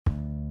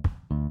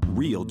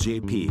Real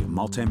JP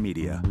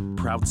Multimedia,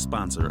 proud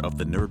sponsor of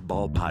the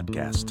Nerdball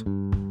podcast.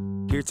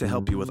 Here to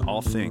help you with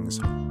all things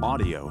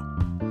audio,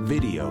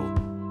 video,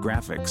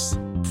 graphics,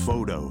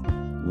 photo,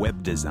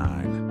 web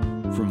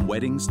design. From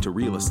weddings to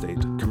real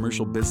estate,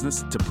 commercial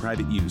business to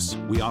private use,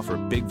 we offer a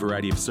big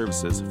variety of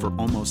services for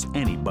almost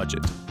any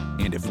budget.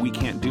 And if we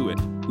can't do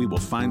it, we will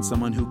find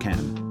someone who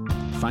can.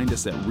 Find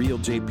us at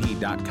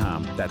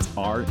realjp.com. That's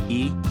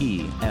REELJP.com.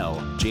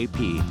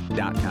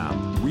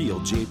 Real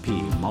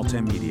JP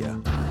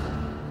Multimedia.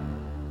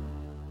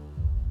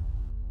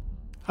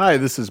 Hi,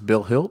 this is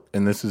Bill Hilt,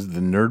 and this is the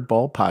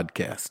Nerdball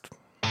Podcast.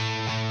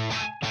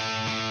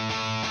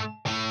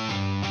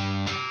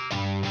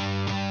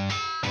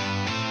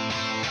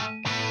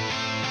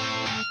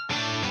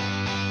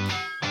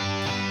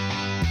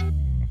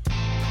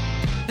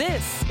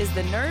 This is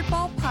the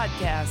Nerdball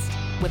Podcast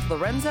with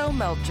Lorenzo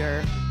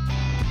Melcher.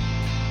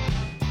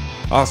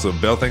 Awesome,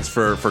 Bill. Thanks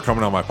for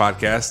coming on my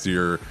podcast.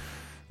 Your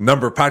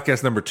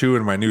podcast number 2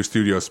 in my new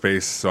studio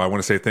space. So I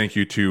want to say thank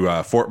you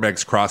to Fort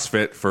Meigs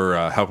CrossFit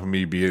for helping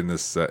me be in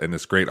this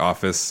great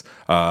office.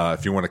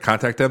 If you want to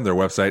contact them, their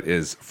website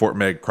is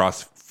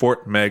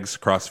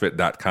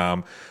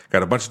fortmeigscrossfit.com.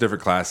 Got a bunch of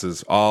different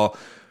classes, all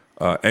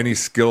any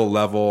skill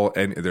level,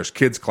 and there's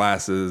kids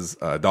classes,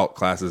 adult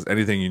classes,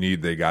 anything you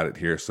need, they got it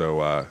here.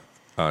 So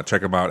check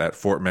them out at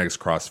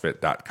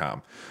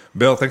fortmeigscrossfit.com.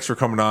 Bill, thanks for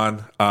coming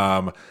on.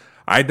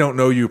 I don't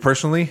know you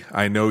personally.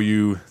 I know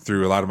you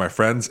through a lot of my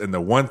friends. And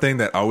the one thing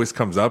that always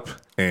comes up,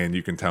 and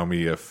you can tell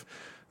me if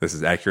this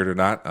is accurate or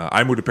not,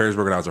 I moved to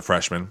Perrysburg when I was a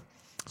freshman.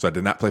 So I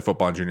did not play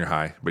football in junior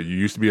high, but you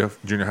used to be a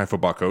junior high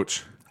football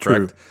coach,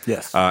 correct? True.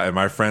 Yes. And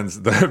my friends,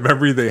 the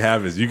memory they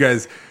have is you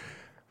guys,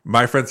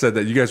 my friend said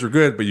that you guys were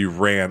good, but you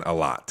ran a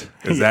lot.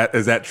 Is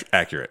that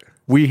accurate?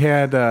 We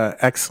had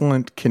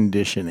excellent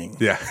conditioning.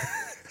 Yeah.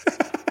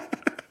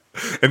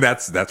 And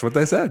that's what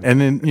they said.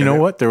 And then, you know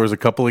what? There was a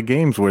couple of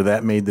games where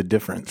that made the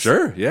difference.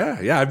 Sure.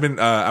 Yeah. I've been,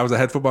 I was a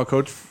head football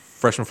coach,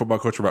 freshman football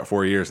coach for about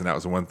 4 years. And that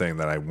was the one thing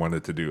that I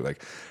wanted to do.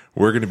 Like,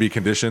 we're going to be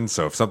conditioned.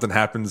 So if something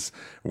happens,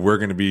 we're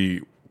going to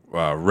be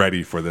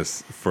ready for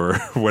this, for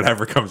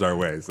whatever comes our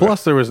way. So.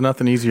 Plus, there was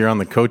nothing easier on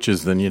the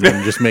coaches than,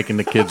 just making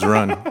the kids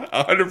run.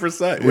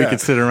 100%. We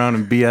could sit around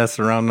and BS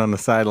around on the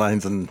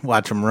sidelines and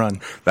watch them run.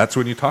 That's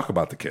when you talk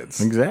about the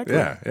kids. Exactly.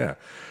 Yeah.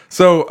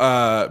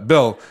 So,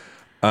 Bill,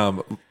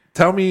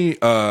 tell me,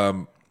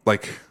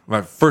 like,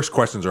 my first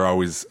questions are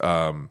always,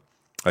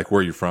 like,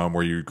 where you're from,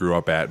 where you grew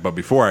up at. But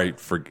before I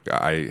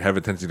have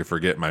a tendency to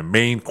forget, my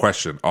main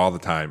question all the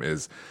time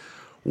is,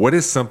 what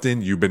is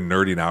something you've been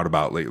nerding out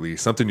about lately?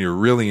 Something you're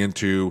really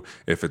into,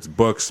 if it's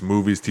books,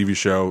 movies, TV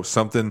show,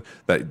 something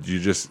that you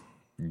just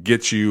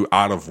gets you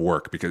out of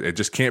work, because it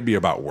just can't be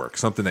about work,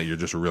 something that you're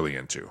just really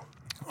into.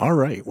 All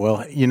right. Well,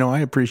 I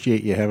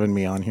appreciate you having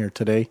me on here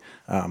today.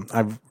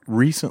 I've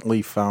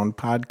recently found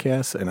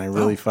podcasts, and I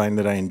really find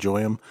that I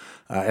enjoy them.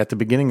 At the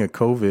beginning of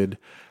COVID,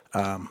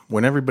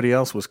 when everybody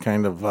else was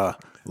kind of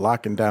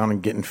locking down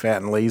and getting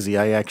fat and lazy,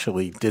 I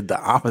actually did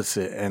the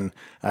opposite, and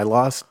I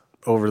lost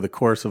over the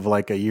course of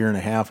like a year and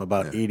a half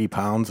about 80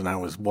 pounds, and I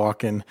was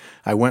walking.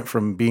 I went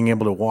from being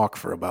able to walk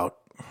for about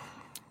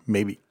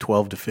maybe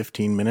 12 to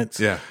 15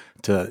 minutes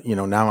to,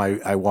 now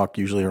I walk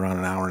usually around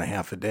an hour and a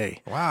half a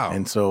day. Wow.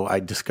 And so I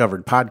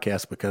discovered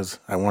podcasts because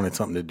I wanted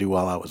something to do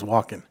while I was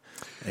walking.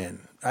 And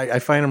I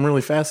find them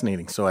really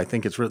fascinating. So I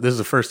think this is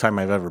the first time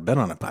I've ever been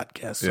on a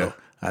podcast. So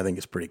I think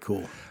it's pretty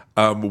cool.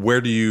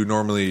 Where do you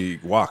normally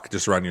walk?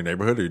 Just around your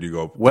neighborhood, or do you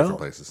go different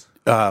places?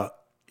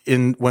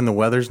 When the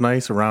weather's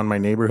nice around my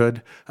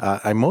neighborhood,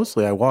 I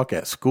walk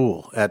at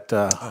school at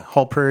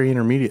Hall Prairie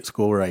Intermediate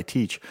School where I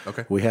teach.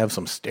 Okay. We have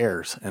some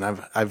stairs, and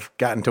I've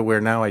gotten to where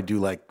now I do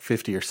like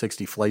 50 or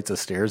 60 flights of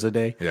stairs a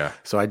day. Yeah.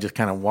 So I just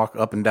kind of walk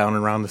up and down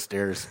and around the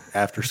stairs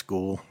after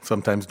school,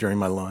 sometimes during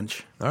my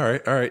lunch. All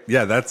right.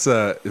 Yeah, that's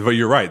but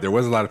you're right. There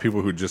was a lot of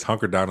people who just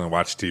hunkered down and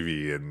watched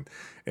TV,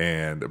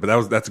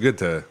 but that's good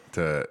to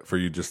for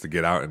you just to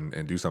get out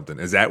and do something.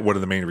 Is that one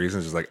of the main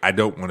reasons? Is like, I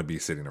don't want to be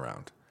sitting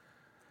around.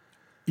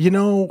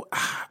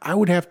 I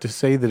would have to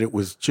say that it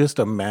was just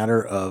a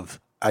matter of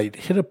I'd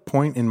hit a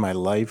point in my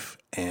life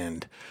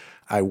and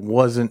I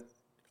wasn't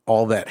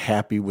all that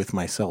happy with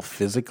myself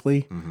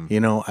physically.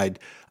 Mm-hmm.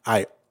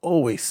 I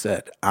always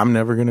said, I'm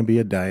never going to be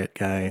a diet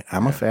guy.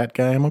 I'm a fat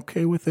guy. I'm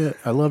okay with it.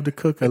 I love to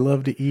cook. I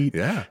love to eat.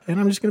 Yeah. And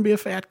I'm just going to be a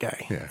fat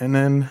guy. Yeah. And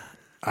then,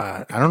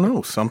 I don't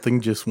know, something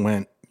just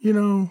went,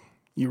 you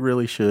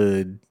really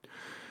should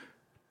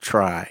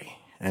try.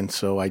 And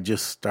so I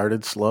just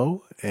started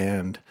slow,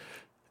 and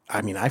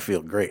I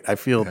feel great. I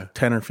feel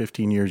 10 or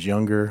 15 years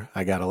younger.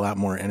 I got a lot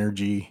more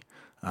energy.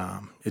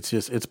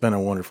 It's been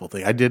a wonderful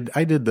thing. I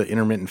did the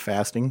intermittent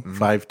fasting,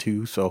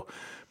 5-2. So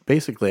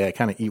basically I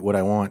kind of eat what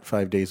I want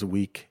 5 days a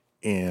week,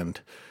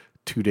 and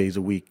 2 days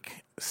a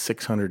week,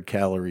 600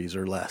 calories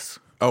or less.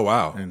 Oh,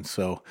 wow. And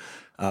so,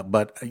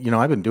 but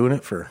I've been doing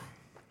it for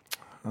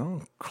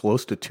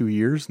close to 2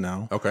 years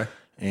now. Okay.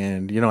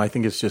 And, I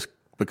think it's just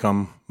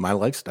become my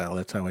lifestyle.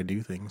 That's how I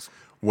do things.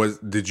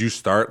 Did you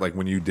start, like,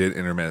 when you did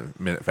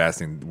intermittent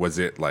fasting, was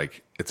it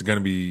like, it's going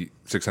to be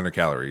 600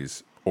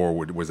 calories, or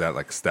was that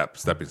like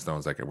stepping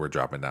stones, like we're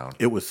dropping down?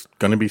 It was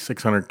going to be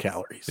 600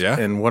 calories. Yeah.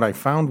 And what I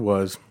found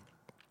was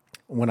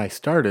when I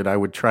started, I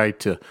would try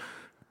to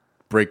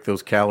break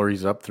those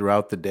calories up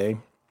throughout the day.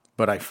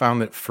 But I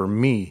found that for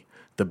me,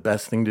 the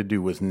best thing to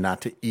do was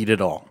not to eat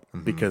at all.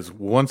 Because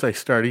once I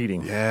start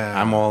eating,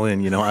 I'm all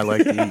in. I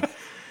like to eat.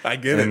 I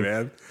get it,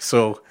 man.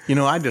 So,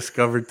 I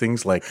discovered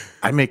things like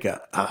I make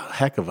a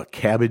heck of a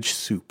cabbage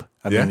soup.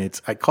 I mean,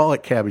 I call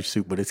it cabbage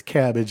soup, but it's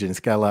cabbage and it's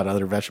got a lot of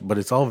other vegetables, but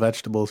it's all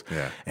vegetables.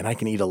 Yeah. And I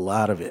can eat a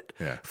lot of it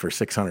for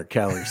 600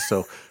 calories.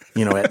 So,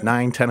 at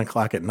 9, 10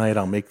 o'clock at night,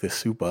 I'll make this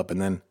soup up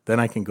and then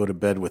I can go to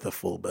bed with a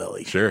full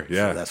belly. Sure.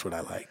 Yeah. So that's what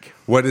I like.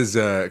 What is,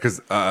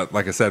 cause,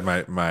 like I said,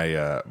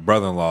 my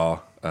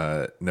brother-in-law,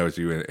 knows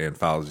you and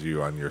follows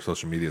you on your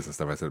social medias and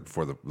stuff. I said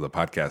before the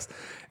podcast,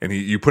 and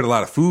you put a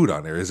lot of food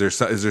on there. Is there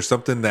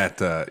something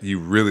that you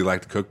really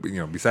like to cook?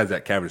 Besides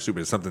that cabbage soup,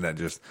 is something that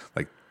just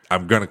like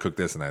I'm gonna cook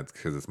this and that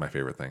because it's my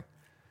favorite thing.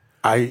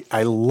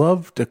 I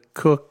love to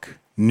cook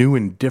new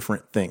and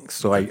different things,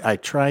 so I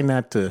try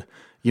not to.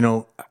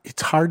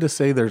 It's hard to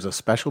say there's a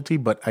specialty,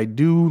 but I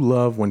do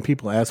love when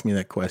people ask me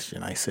that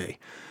question. I say,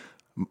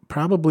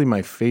 probably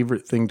my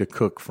favorite thing to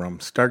cook from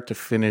start to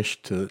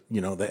finish to,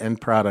 the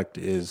end product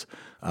is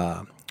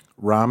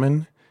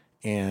ramen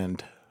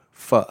and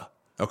pho.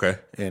 Okay.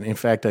 And in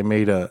fact, I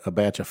made a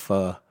batch of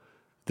pho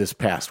this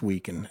past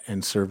week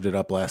and served it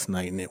up last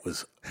night, and it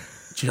was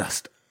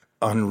just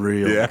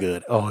unreal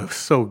good. Oh, it was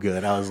so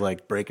good. I was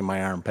like breaking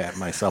my arm, patting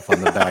myself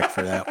on the back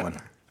for that one.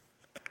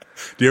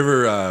 Do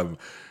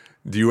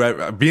you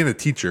ever, being a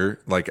teacher,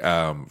 like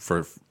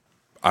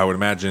I would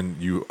imagine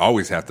you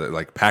always have to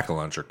like pack a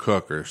lunch or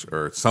cook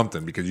or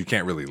something because you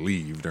can't really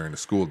leave during the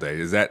school day.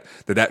 Did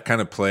that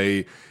kind of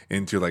play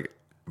into like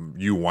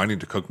you wanting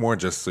to cook more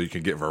just so you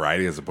can get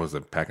variety as opposed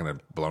to packing a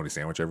bologna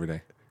sandwich every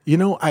day?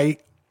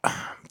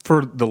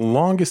 For the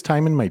longest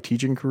time in my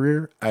teaching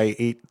career, I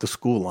ate the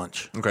school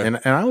lunch. Okay. And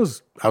I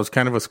was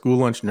kind of a school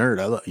lunch nerd.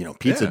 I love,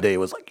 pizza day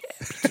was like,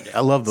 pizza day.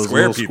 I love those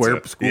square little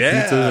square school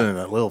pizzas and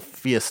the little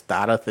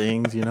fiestada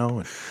things,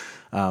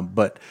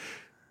 but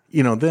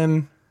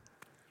then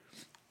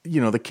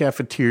the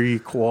cafeteria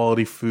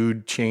quality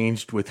food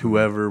changed with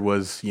whoever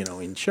was,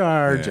 in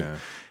charge. Yeah.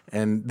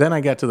 And then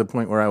I got to the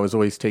point where I was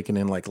always taking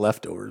in like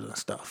leftovers and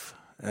stuff.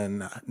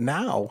 And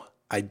now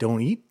I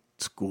don't eat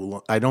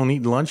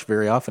lunch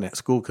very often at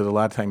school because a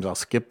lot of times I'll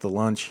skip the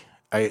lunch.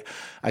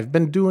 I've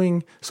been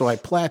doing, so I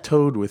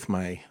plateaued with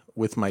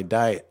my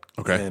diet.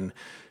 Okay. And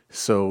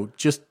so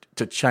just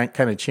to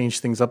kind of change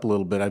things up a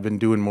little bit, I've been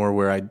doing more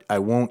where I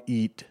won't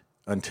eat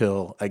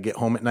until I get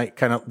home at night.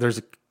 Kind of, there's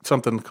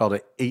something called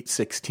a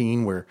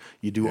 8-16 where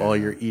you do all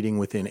your eating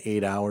within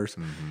 8 hours.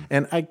 Mm-hmm.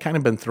 And I kind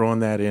of been throwing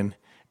that in.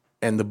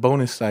 And the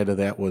bonus side of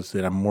that was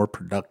that I'm more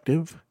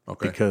productive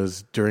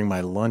because during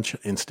my lunch,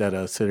 instead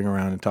of sitting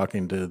around and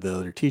talking to the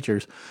other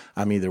teachers,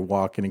 I'm either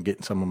walking and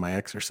getting some of my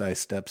exercise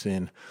steps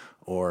in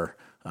or,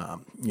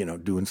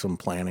 doing some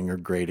planning or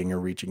grading or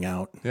reaching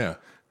out. Yeah.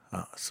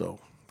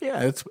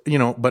 It's,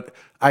 but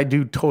I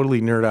do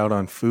totally nerd out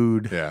on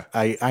food. Yeah.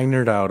 I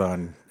nerd out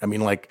on,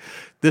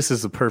 this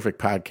is the perfect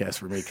podcast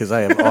for me because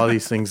I have all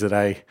these things that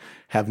I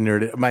have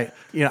nerded.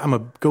 I'm a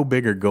go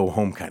big or go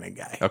home kind of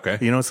guy. Okay.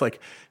 It's like,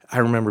 I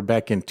remember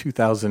back in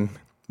 2000,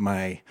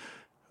 I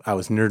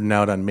was nerding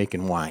out on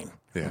making wine.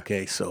 Yeah.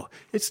 Okay. So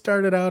it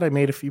started out, I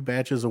made a few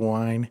batches of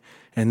wine.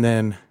 And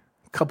then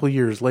a couple of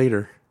years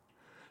later,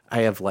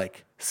 I have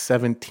like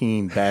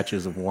 17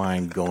 batches of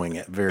wine going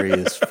at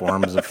various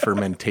forms of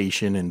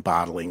fermentation and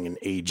bottling and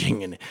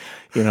aging. And,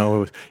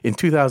 in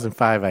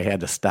 2005, I had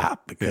to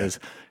stop because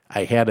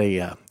I had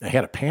a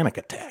panic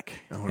attack.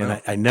 Oh, no.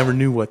 And I never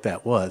knew what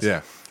that was.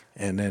 Yeah.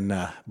 And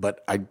then,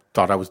 but I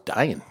thought I was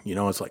dying.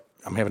 It's like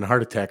I'm having a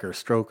heart attack or a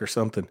stroke or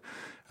something.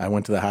 I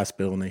went to the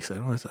hospital and they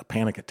said, oh, it's a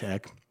panic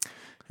attack.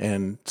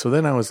 And so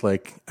then I was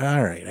like,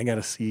 all right, I got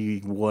to see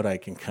what I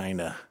can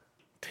kind of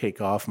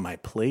take off my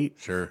plate.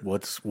 Sure.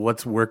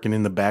 What's working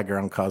in the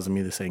background causing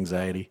me this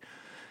anxiety.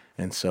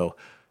 And so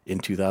in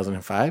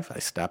 2005, I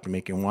stopped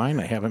making wine.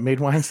 I haven't made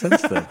wine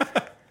since then.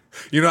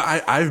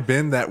 I've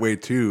been that way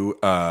too.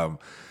 And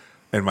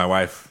my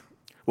wife.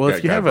 Well,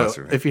 if you have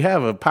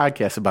a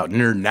podcast about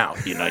nerding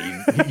out, you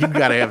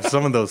got to have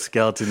some of those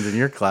skeletons in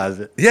your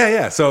closet.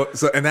 Yeah. So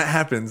and that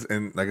happens.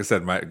 And like I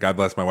said, God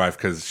bless my wife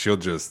because she'll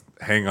just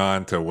hang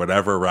on to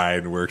whatever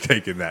ride we're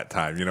taking that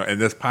time.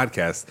 And this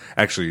podcast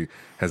actually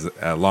has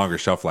a longer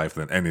shelf life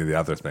than any of the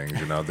other things.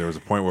 There was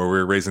a point where we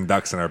were raising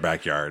ducks in our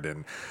backyard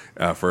and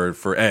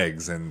for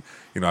eggs, and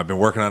I've been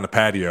working on the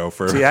patio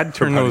for. See, I'd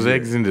turn those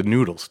eggs into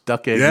noodles.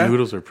 Duck egg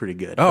noodles are pretty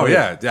good. Oh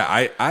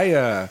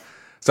yeah.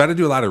 So I had to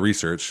do a lot of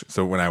research.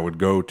 So when I would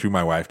go to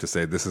my wife to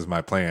say, this is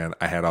my plan,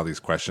 I had all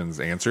these questions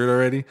answered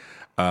already.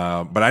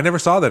 But I never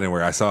saw that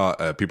anywhere. I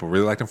saw people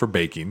really liked them for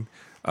baking.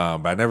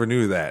 But I never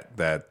knew that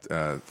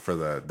for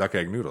the duck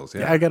egg noodles.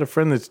 Yeah. I got a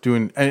friend that's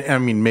doing,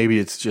 maybe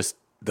it's just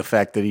the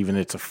fact that even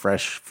it's a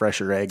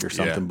fresher egg or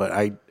something. But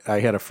I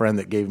had a friend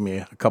that gave me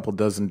a couple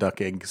dozen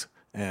duck eggs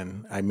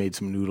and I made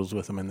some noodles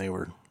with them and they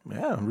were,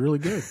 really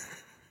good.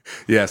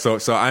 Yeah, so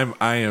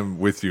I am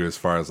with you as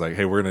far as like,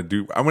 hey, I'm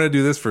gonna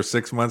do this for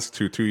 6 months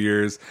to 2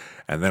 years,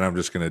 and then I'm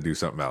just gonna do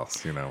something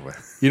else, you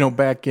know.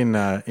 Back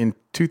in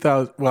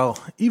 2000, well,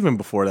 even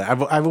before that,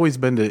 I've always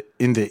been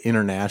into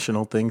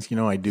international things.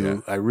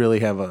 I really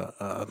have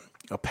a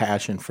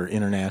passion for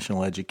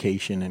international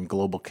education and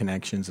global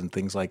connections and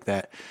things like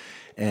that.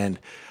 And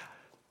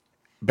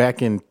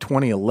back in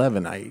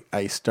 2011,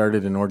 I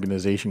started an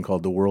organization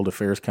called the World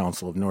Affairs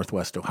Council of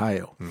Northwest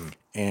Ohio,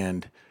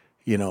 and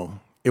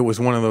it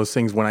was one of those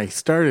things when I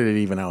started it,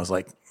 even I was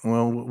like,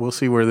 well, we'll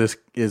see where this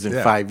is in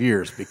 5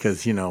 years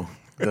because,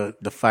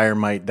 the fire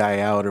might die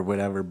out or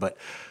whatever. But,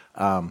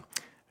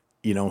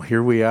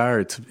 here we are.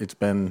 It's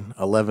been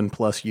 11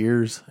 plus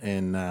years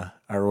and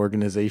our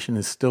organization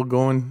is still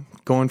going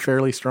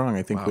fairly strong.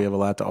 I think we have a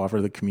lot to offer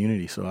the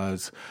community. So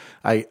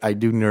I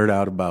do nerd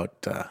out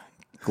about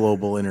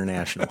global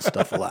international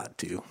stuff a lot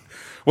too.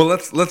 Well,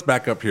 let's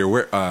back up here.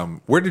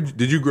 Where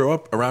did you grow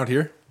up around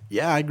here?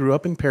 Yeah, I grew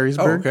up in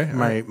Perrysburg. Oh,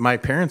 okay. My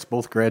parents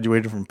both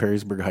graduated from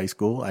Perrysburg High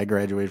School. I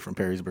graduated from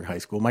Perrysburg High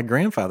School. My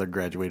grandfather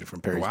graduated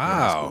from Perrysburg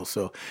High School.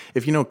 So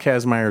if you know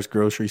Kazmeyer's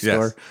grocery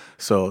store,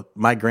 so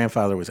my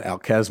grandfather was Al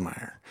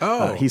Kazmeyer.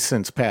 Oh. He's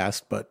since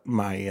passed, but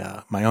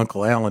my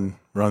Uncle Alan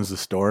runs the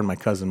store, and my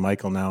cousin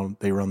Michael now,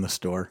 they run the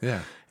store.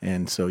 Yeah.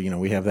 And so,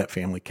 we have that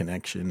family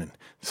connection. And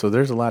so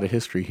there's a lot of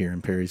history here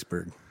in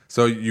Perrysburg.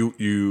 So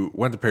you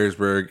went to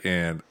Perrysburg,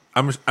 and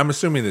I'm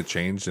assuming it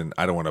changed, and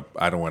I don't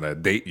want to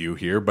date you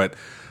here, but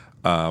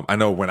I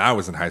know when I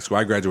was in high school,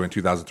 I graduated in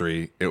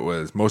 2003. It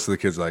was most of the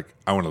kids like,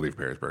 I want to leave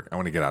Perrysburg. I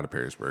want to get out of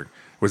Perrysburg.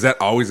 Was that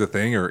always a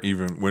thing, or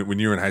even when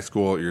you were in high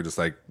school, you're just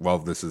like, well,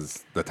 this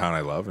is the town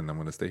I love, and I'm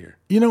going to stay here?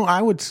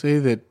 I would say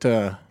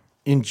that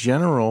in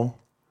general,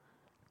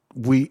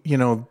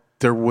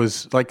 there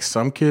was like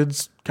some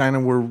kids kind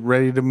of were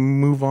ready to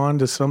move on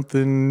to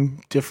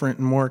something different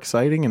and more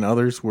exciting, and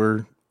others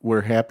were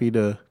happy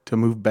to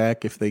move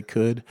back if they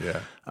could.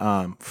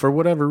 Yeah. For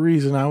whatever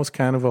reason, I was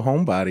kind of a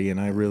homebody, and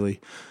I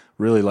really,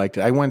 really liked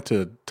it. I went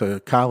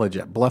to college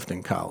at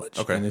Bluffton College,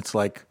 and it's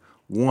like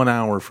 1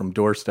 hour from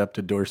doorstep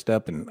to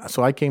doorstep. And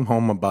so I came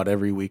home about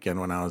every weekend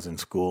when I was in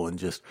school and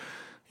just,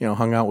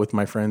 hung out with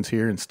my friends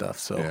here and stuff.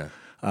 So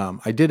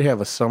I did have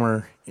a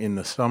summer. In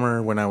the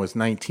summer when I was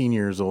 19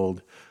 years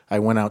old, I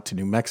went out to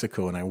New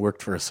Mexico, and I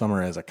worked for a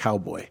summer as a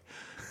cowboy.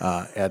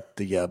 At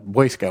the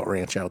Boy Scout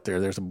ranch out there.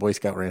 There's a Boy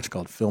Scout ranch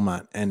called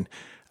Philmont. And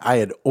I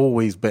had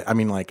always been,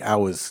 I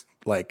was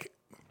like,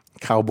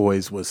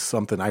 cowboys was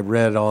something. I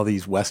read all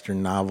these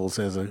Western novels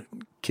as a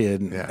kid.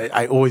 And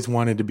I always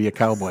wanted to be a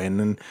cowboy. And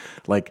then,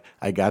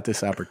 I got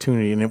this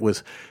opportunity, and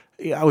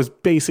I was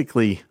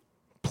basically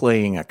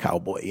playing a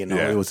cowboy.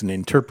 It was an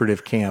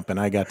interpretive camp, and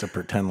I got to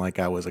pretend like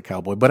I was a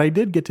cowboy. But I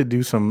did get to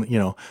do some,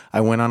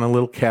 I went on a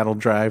little cattle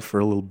drive for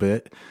a little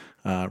bit,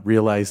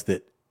 realized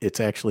that it's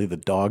actually the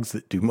dogs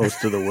that do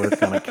most of the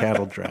work on a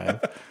cattle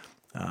drive.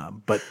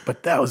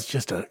 But that was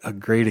just a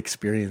great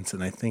experience.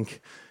 And I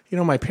think,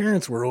 my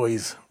parents were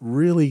always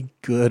really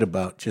good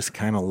about just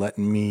kind of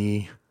letting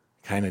me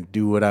kind of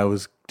do what I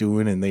was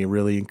doing, and they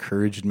really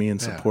encouraged me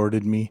and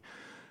supported me.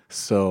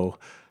 So,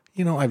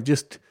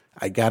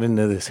 I got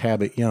into this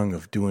habit young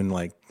of doing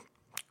like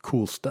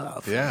cool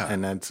stuff. Yeah.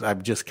 And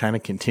I've just kind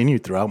of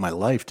continued throughout my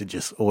life to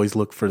just always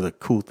look for the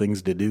cool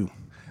things to do.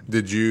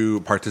 Did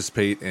you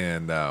participate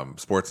in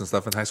sports and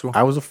stuff in high school?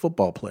 I was a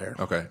football player.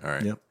 Okay, all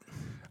right. Yep.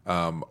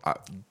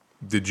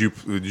 Did you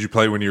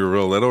play when you were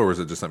real little, or was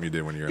it just something you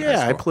did when you were in high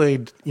school? Yeah, I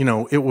played.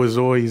 It was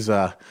always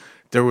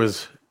there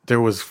was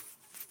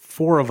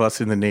 4 of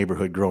us in the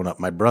neighborhood growing up.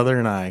 My brother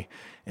and I,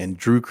 and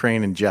Drew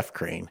Crane and Jeff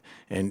Crane.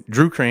 And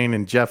Drew Crane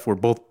and Jeff were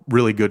both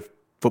really good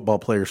football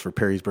players for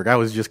Perrysburg. I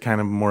was just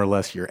kind of more or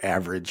less your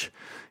average.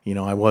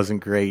 I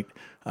wasn't great.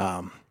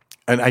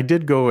 And I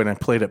did go and I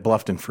played at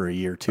Bluffton for a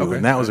year too,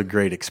 and that was a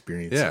great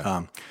experience.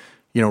 Yeah.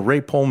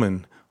 Ray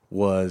Pullman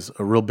was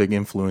a real big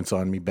influence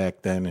on me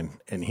back then,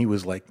 and he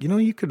was like,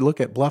 you could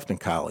look at Bluffton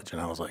College, and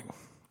I was like,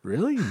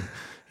 really?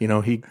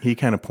 He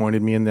kind of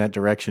pointed me in that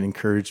direction,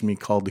 encouraged me,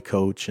 called the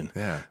coach, and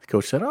the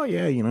coach said, oh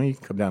yeah, you can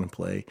come down and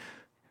play.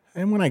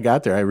 And when I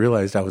got there, I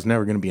realized I was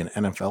never going to be an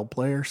NFL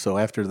player. So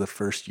after the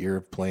first year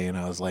of playing,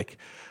 I was like,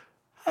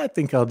 I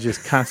think I'll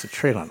just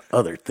concentrate on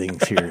other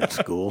things here in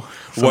school.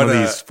 Some of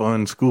these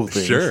fun school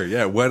things. Sure,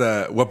 yeah.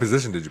 What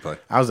position did you play?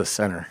 I was a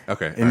center.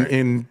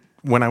 Okay.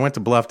 When I went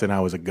to Bluffton, I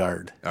was a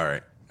guard. All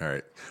right.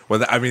 Well,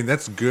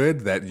 that's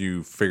good that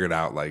you figured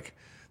out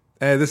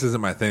this isn't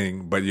my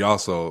thing. But you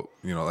also,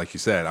 like you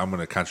said, I'm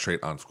going to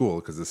concentrate on school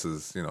because this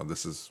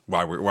is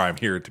why I'm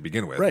here to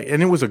begin with. Right.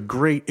 And it was a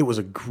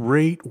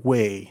great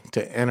way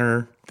to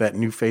enter that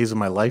new phase of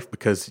my life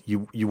because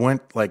you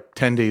went like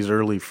 10 days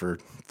early for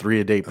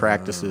 3-a-day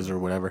practices or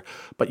whatever,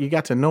 but you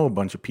got to know a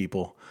bunch of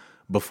people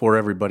before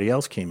everybody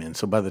else came in.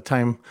 So by the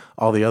time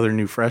all the other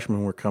new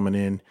freshmen were coming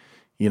in,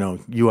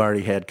 you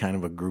already had kind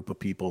of a group of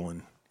people,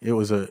 and it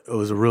was a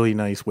really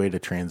nice way to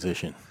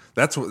transition.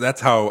 That's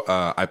how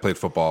I played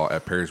football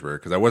at Perrysburg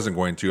because I wasn't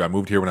going to. I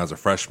moved here when I was a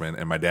freshman,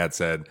 and my dad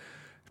said,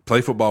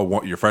 play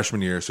football your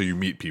freshman year, so you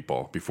meet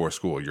people before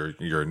school.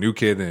 You're a new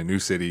kid in a new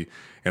city,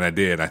 and I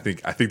did. I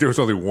think there was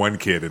only one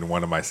kid in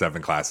one of my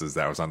 7 classes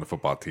that was on the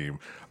football team,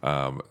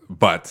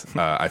 but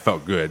I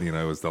felt good. It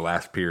was the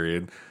last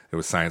period. It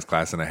was science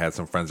class, and I had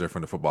some friends there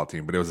from the football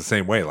team. But it was the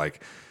same way,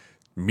 like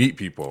meet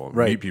people,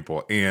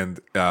 and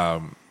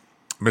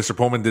Mr.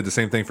 Pullman did the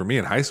same thing for me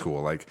in high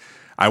school. Like,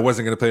 I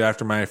wasn't going to play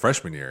after my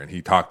freshman year, and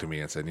he talked to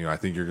me and said, I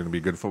think you're going to be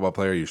a good football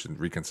player. You should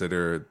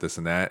reconsider this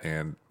and that.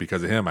 And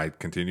because of him, I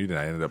continued, and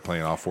I ended up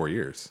playing all 4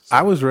 years. So.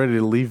 I was ready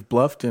to leave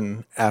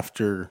Bluffton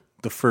after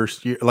the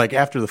first year, like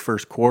after the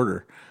first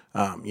quarter.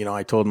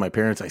 I told my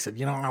parents, I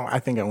said, I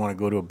think I want to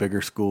go to a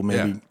bigger school,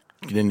 maybe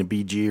get into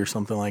BG or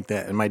something like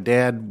that. And my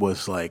dad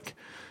was like,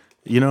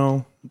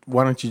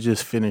 why don't you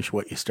just finish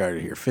what you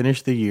started here?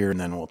 Finish the year, and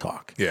then we'll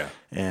talk. Yeah.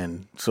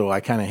 And so I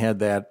kind of had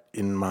that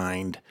in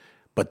mind.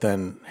 But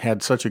then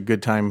had such a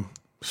good time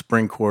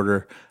spring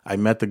quarter. I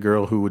met the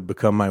girl who would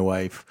become my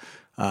wife,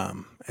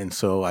 and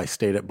so I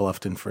stayed at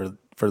Bluffton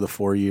for the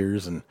 4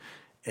 years.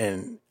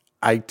 And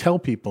I tell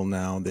people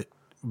now that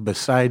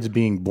besides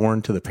being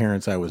born to the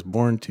parents I was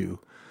born to,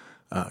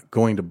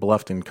 going to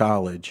Bluffton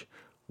College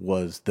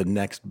was the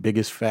next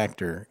biggest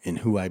factor in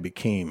who I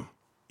became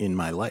in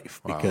my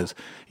life. Wow. Because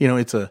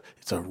it's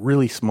a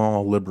really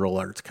small liberal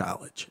arts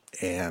college,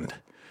 and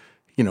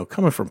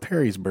coming from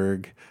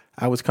Perrysburg,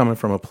 I was coming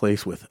from a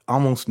place with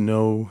almost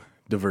no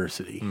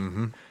diversity.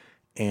 Mm-hmm.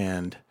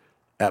 And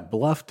at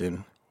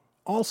Bluffton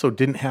also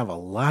didn't have a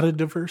lot of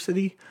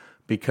diversity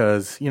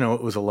because, it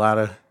was a lot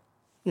of,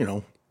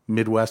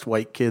 Midwest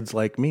white kids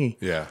like me.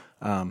 Yeah.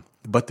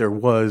 But there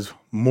was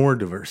more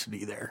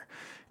diversity there.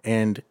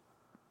 And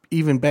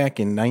even back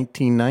in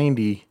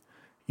 1990,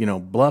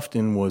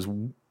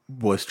 Bluffton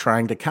was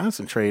trying to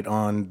concentrate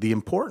on the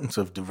importance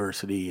of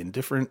diversity and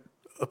different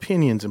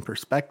opinions and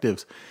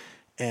perspectives.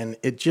 And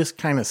it just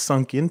kind of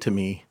sunk into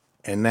me,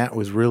 and that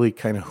was really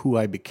kind of who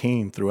I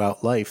became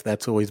throughout life.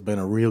 That's always been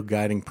a real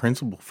guiding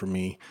principle for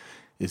me,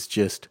 is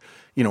just,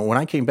 when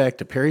I came back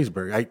to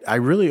Perrysburg, I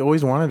really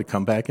always wanted to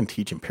come back and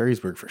teach in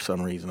Perrysburg for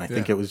some reason. I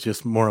think it was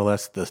just more or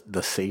less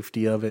the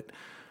safety of it.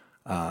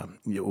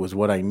 It was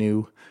what I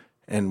knew.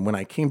 And when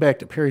I came back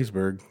to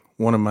Perrysburg,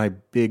 one of my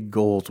big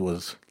goals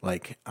was,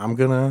 like, I'm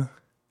going to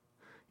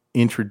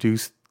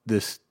introduce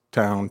this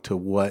town to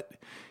what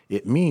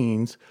it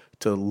means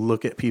to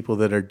look at people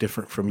that are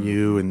different from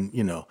you. And,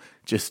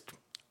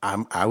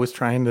 I was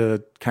trying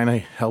to kind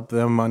of help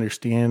them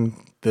understand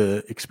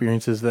the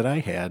experiences that I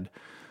had.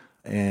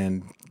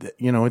 And,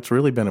 it's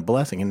really been a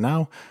blessing. And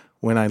now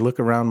when I look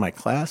around my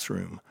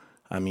classroom,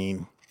 I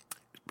mean,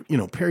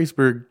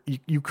 Perrysburg,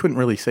 you couldn't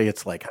really say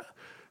it's like a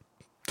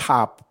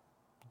top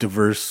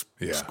diverse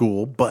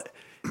school, but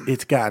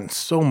it's gotten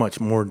so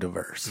much more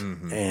diverse.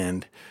 Mm-hmm.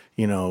 And,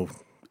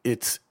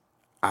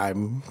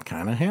 I'm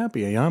kind of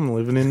happy. I'm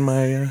living in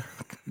my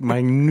my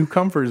new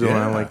comfort zone.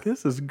 I'm like,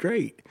 this is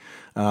great.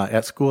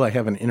 At school, I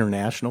have an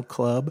international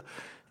club,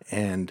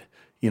 and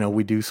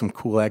we do some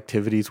cool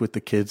activities with the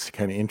kids to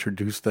kind of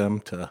introduce them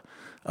to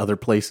other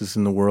places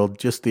in the world.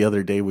 Just the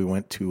other day, we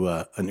went to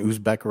an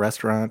Uzbek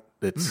restaurant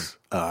that's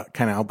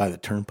kind of out by the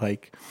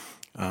turnpike,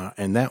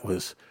 and that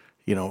was,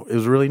 it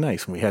was really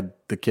nice. And we had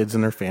the kids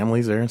and their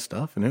families there and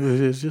stuff, and it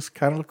was just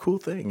kind of a cool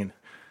thing.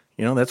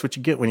 And that's what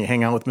you get when you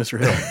hang out with Mr.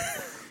 Hill.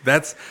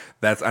 That's.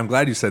 I'm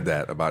glad you said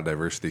that about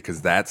diversity,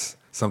 because that's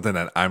something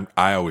that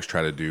I always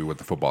try to do with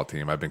the football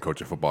team. I've been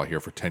coaching football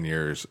here for 10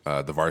 years.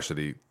 The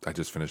varsity, I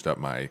just finished up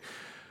my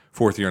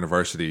 4th year in the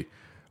varsity.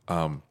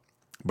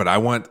 But I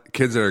want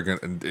kids that are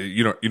going to,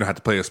 you don't have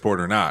to play a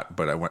sport or not,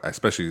 but I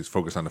especially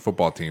focus on the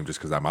football team just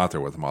because I'm out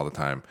there with them all the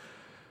time.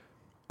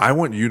 I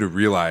want you to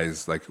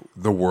realize, like,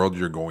 the world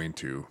you're going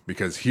to,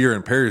 because here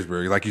in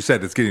Perrysburg, like you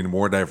said, it's getting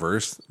more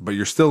diverse, but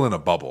you're still in a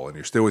bubble and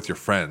you're still with your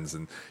friends,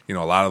 and a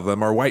lot of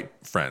them are white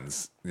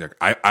friends.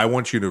 I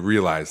want you to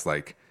realize,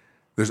 like,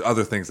 there's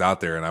other things out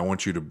there, and I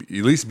want you to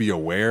at least be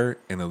aware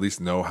and at least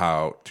know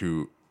how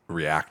to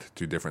react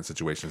to different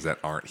situations that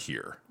aren't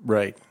here.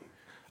 Right.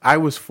 I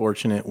was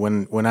fortunate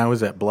when I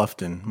was at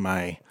Bluffton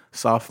my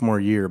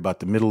sophomore year, about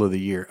the middle of the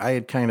year. I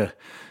had kind of,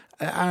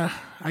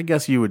 I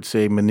guess you would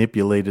say,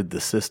 manipulated the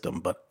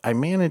system, but I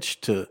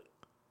managed to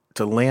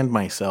land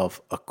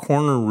myself a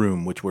corner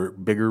room, which were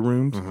bigger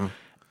rooms,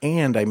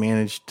 and I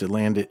managed to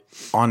land it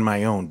on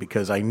my own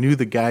because I knew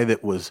the guy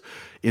that was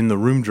in the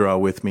room draw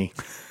with me,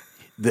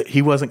 that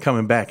he wasn't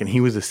coming back, and he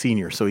was a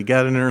senior, so he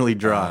got an early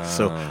draw.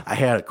 So I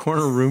had a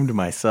corner room to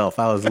myself.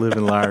 I was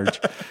living large.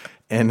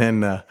 And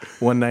then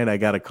one night I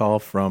got a call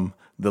from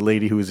the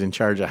lady who was in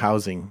charge of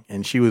housing,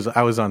 and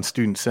I was on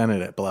student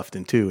senate at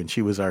Bluffton too, and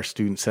she was our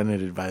student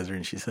senate advisor,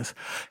 and she says,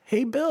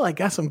 "Hey Bill, I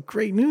got some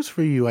great news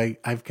for you.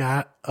 I've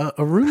got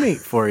a roommate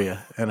for you."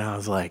 And I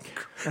was like,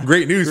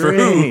 "Great news for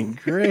who?"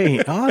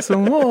 Great,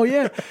 awesome, whoa,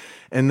 yeah.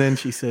 And then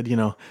she said,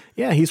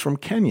 "Yeah, he's from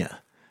Kenya."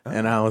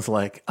 And I was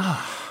like,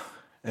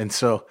 And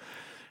so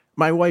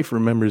my wife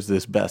remembers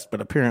this best,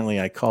 but apparently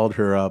I called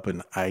her up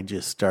and I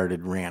just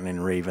started ranting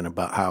and raving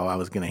about how I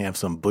was going to have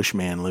some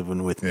bushman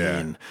living with me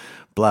and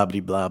blah,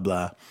 blah, blah,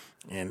 blah.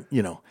 And,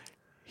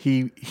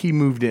 he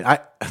moved in.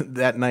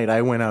 That night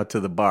I went out to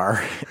the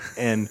bar,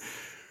 and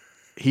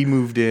he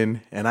moved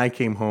in, and I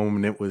came home,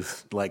 and it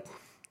was like,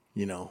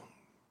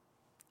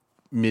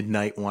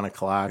 midnight,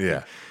 1:00.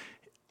 Yeah.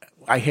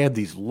 I had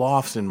these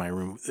lofts in my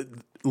room.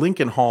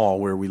 Lincoln Hall,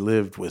 where we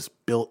lived, was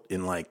built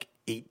in like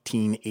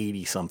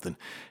 1880 something,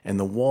 and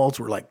the walls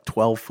were like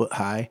 12 foot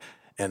high.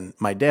 And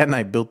my dad and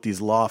I built these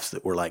lofts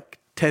that were like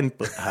 10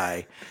 foot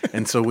high,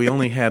 and so we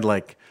only had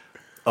like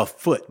a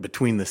foot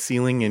between the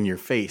ceiling and your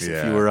face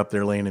if you were up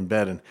there laying in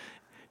bed.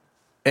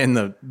 And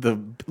the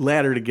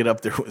ladder to get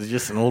up there was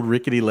just an old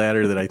rickety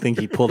ladder that I think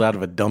he pulled out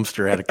of a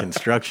dumpster at a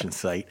construction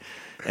site.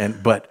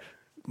 But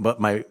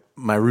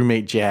my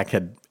roommate Jack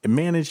had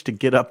managed to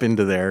get up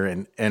into there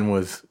and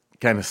was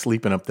kind of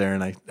sleeping up there.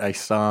 And I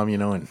saw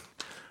him, and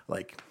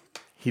like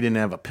he didn't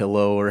have a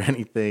pillow or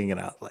anything. And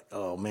I was like,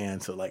 oh man.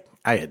 So like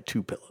I had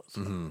 2 pillows.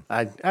 Mm-hmm.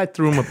 I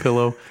threw him a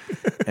pillow,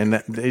 and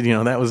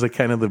that was the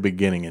kind of the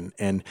beginning.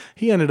 And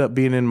he ended up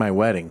being in my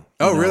wedding.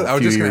 Oh, really? I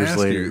was just going to ask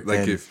later. you,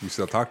 like, if you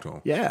still talk to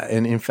him. Yeah,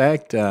 and in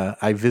fact,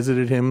 I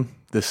visited him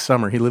this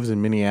summer. He lives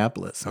in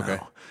Minneapolis now. Okay.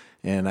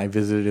 And I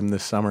visited him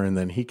this summer, and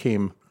then he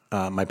came.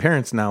 My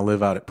parents now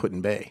live out at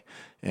Put-in Bay,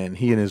 and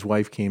he and his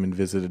wife came and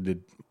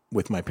visited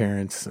with my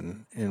parents,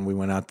 and we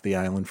went out to the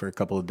island for a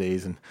couple of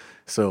days. And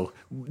so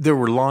there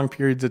were long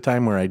periods of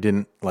time where I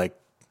didn't like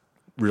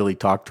really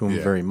talk to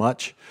him very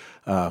much.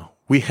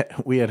 We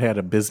had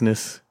a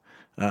business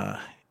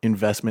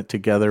investment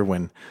together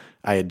when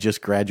I had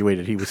just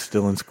graduated. He was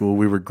still in school.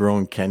 We were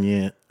growing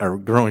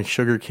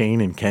sugar cane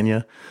in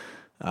Kenya.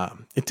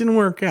 It didn't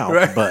work out,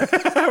 right. But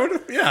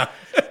yeah,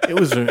 it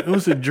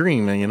was a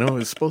dream, and it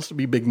was supposed to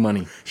be big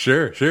money.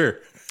 Sure.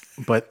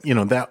 But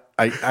that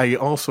I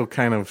also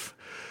kind of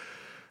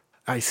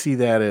I see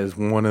that as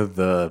one of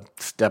the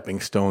stepping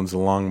stones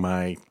along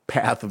my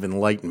path of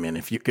enlightenment,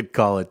 if you could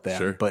call it that.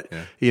 Sure. But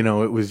it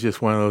was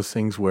just one of those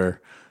things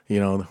where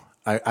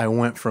I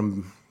went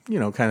from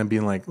kind of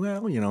being like,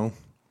 well,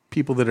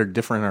 people that are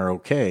different are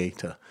okay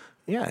to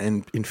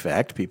and in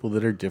fact, people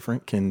that are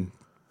different can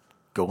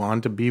go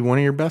on to be one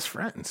of your best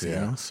friends.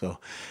 So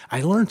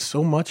I learned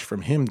so much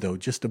from him, though,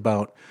 just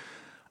about,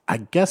 I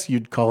guess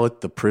you'd call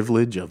it the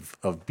privilege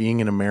of being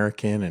an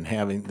American and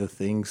having the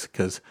things,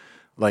 because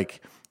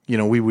like,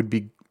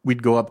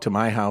 we'd go up to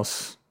my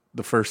house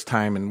the first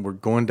time, and we're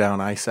going down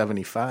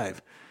I-75,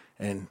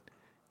 and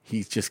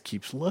he just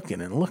keeps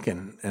looking and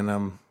looking, and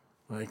I'm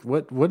like,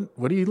 what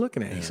are you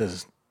looking at? Yeah. He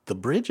says, the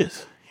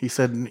bridges. He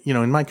said,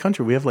 in my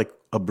country, we have like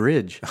a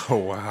bridge. Oh,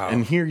 wow.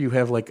 And here you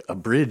have like a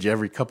bridge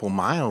every couple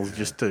miles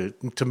just to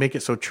make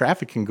it so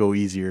traffic can go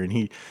easier. And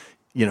he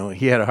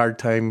had a hard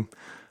time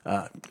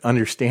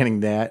understanding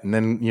that. And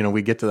then,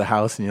 we get to the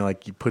house, and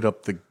you put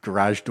up the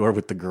garage door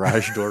with the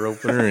garage door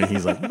opener, and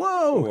he's like,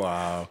 whoa.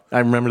 Wow. I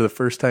remember the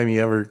first time he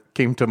ever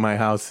came to my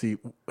house,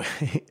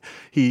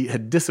 he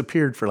had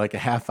disappeared for like a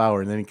half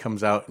hour, and then he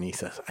comes out and he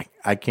says,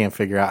 I can't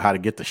figure out how to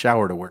get the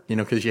shower to work,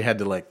 because you had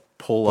to like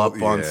pull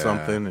up on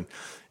something,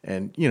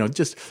 and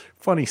just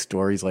funny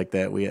stories like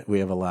that. We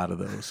have a lot of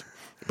those.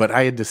 But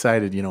I had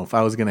decided, if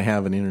I was going to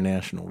have an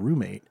international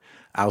roommate,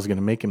 I was going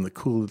to make him the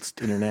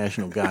coolest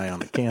international guy on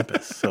the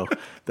campus. So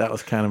that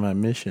was kind of my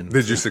mission.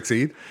 Did you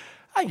succeed?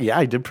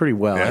 I did pretty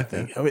well, Yeah. I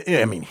think.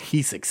 I mean,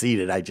 he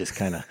succeeded. I just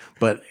kind of,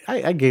 but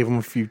I gave him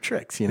a few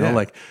tricks,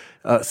 like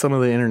some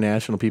of the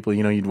international people,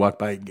 you'd walk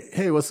by,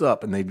 hey, what's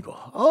up? And they'd go,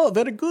 oh,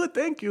 very good,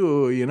 thank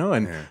you, and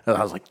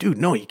I was like, dude,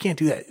 no, you can't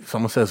do that. If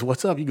someone says,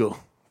 what's up? You go,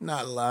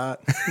 not a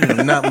lot,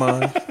 not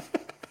much.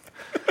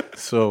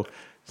 So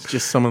it's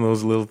just some of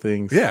those little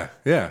things.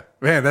 Yeah.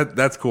 Man,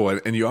 that's cool.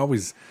 And you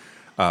always,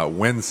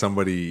 when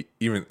somebody,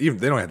 even they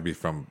don't have to be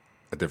from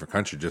a different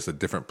country, just a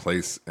different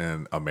place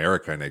in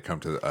America, and they come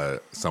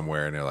to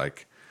somewhere and they're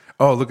like,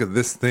 oh, look at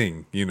this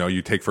thing.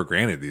 You take for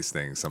granted these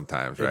things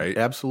sometimes, right?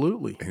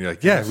 Absolutely. And you're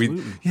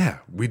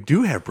like, we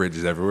do have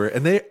bridges everywhere,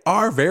 and they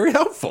are very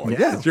helpful. Yeah.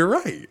 Yes, you're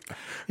right.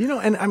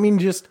 And I mean,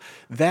 just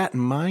that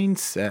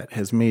mindset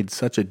has made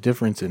such a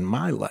difference in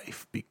my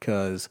life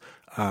because,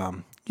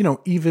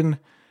 even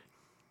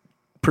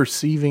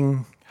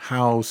perceiving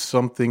how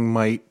something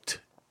might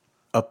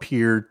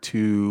appear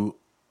to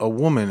a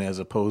woman as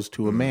opposed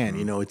to a man,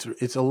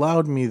 it's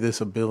allowed me this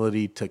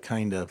ability to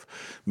kind of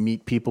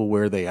meet people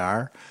where they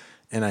are.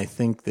 And I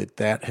think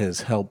that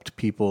has helped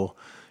people.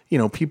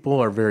 People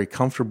are very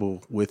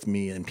comfortable with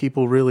me, and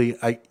people really,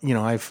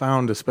 I've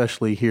found,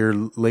 especially here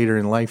later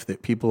in life,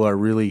 that people are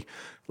really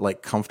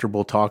like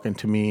comfortable talking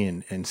to me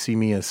and see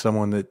me as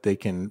someone that they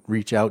can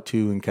reach out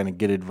to and kind of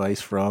get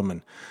advice from.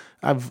 And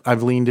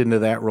I've leaned into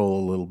that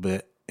role a little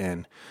bit.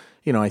 And,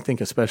 I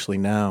think especially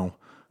now,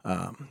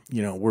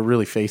 we're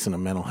really facing a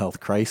mental health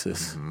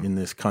crisis in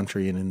this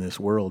country and in this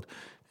world.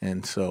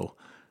 And so,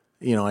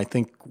 I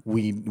think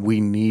we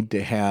need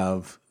to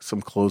have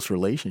some close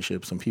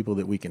relationships, some people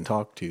that we can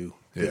talk to,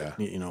 that,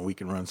 we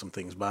can run some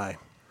things by.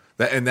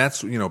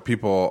 That's,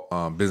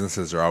 people,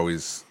 businesses are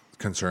always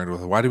concerned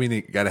with, why do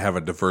we got to have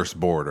a diverse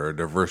board or a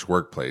diverse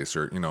workplace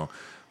or,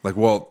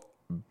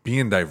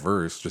 being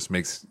diverse just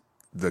makes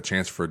the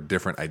chance for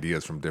different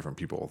ideas from different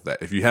people.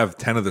 That if you have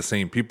 10 of the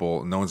same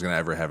people, no one's going to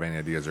ever have any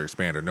ideas or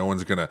expand, or no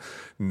one's going to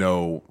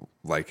know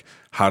like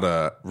how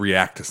to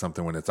react to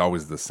something when it's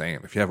always the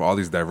same. If you have all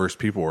these diverse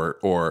people,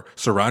 or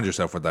surround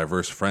yourself with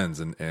diverse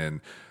friends,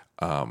 and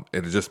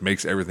it just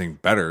makes everything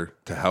better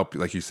to help,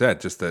 like you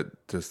said, just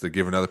to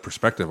give another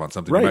perspective on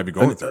something you might be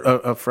going through.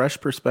 A fresh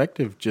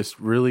perspective just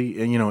really,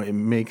 it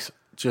makes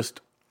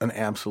just an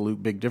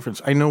absolute big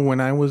difference. I know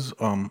when I was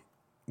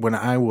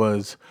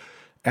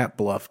at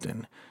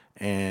Bluffton,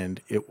 and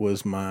it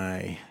was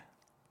my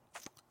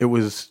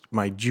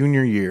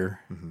junior year,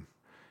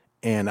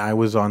 and I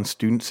was on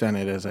student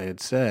senate, as I had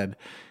said,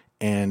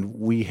 and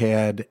we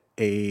had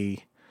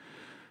an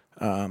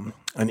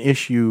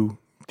issue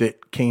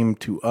that came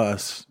to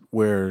us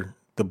where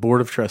the board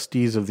of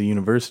trustees of the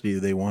university,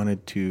 they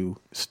wanted to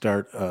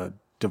start a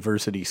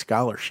diversity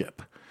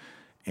scholarship,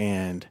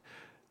 and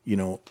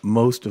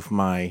most of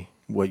my,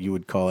 what you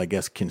would call, I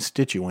guess,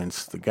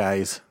 constituents, the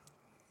guys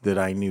that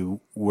I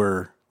knew,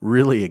 were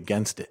really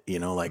against it.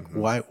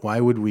 Why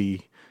would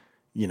we,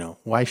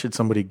 why should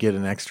somebody get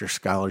an extra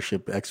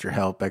scholarship, extra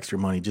help, extra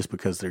money just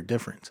because they're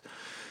different?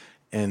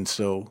 And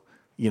so,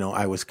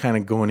 I was kind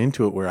of going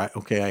into it where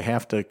I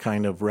have to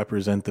kind of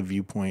represent the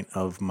viewpoint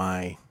of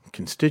my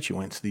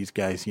constituents. These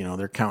guys,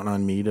 they're counting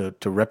on me to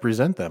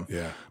represent them.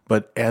 Yeah.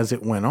 But as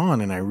it went on,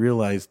 and I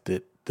realized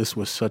that this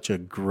was such a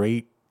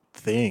great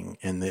thing,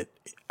 and that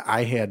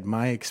I had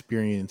my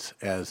experience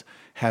as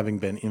having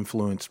been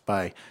influenced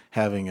by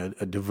having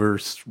a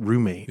diverse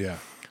roommate. Yeah.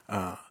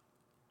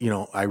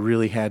 I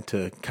really had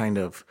to kind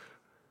of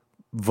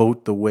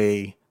vote the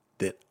way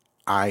that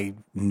I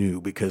knew,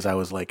 because I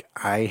was like,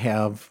 I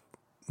have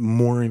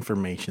more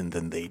information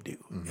than they do,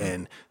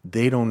 and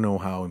they don't know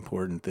how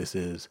important this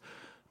is,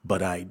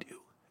 but I do.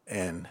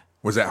 And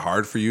was that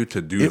hard for you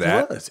to do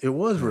that? It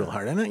was real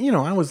hard. And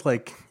I was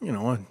like,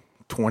 a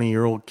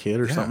 20-year-old kid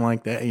or something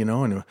like that,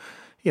 and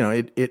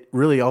it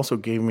really also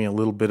gave me a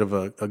little bit of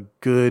a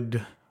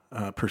good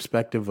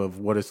perspective of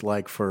what it's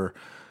like for,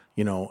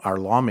 our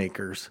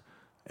lawmakers.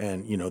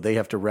 And, they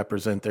have to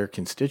represent their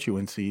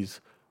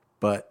constituencies,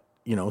 but,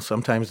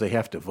 sometimes they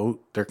have to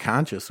vote their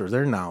conscience or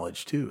their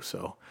knowledge too.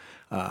 So,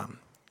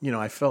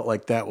 I felt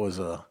like that was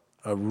a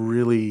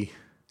really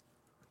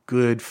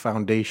good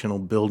foundational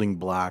building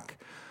block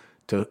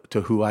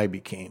to who I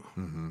became.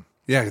 Mm-hmm.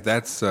 Yeah,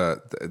 that's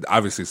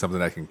obviously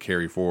something I can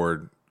carry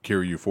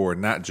you forward,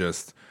 not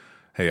just,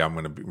 hey, I'm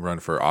going to run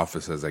for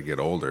office as I get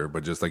older,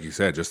 but just like you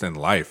said, just in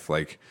life.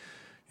 Like,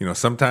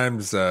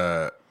 sometimes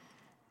I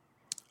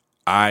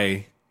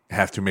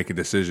have to make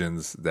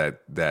decisions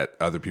that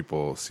other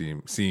people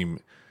seem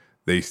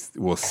they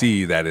will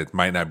see that it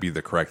might not be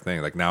the correct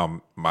thing. Like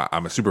now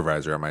I'm a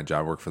supervisor at my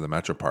job, work for the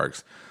Metro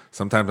Parks.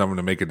 Sometimes I'm going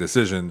to make a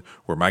decision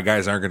where my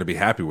guys aren't going to be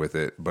happy with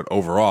it, but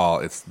overall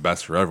it's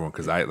best for everyone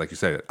because like you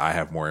said, I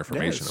have more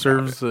information.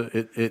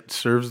 It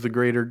serves the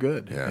greater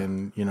good. Yeah.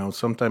 And,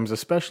 sometimes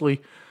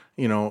especially,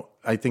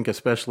 I think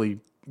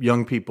especially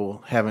young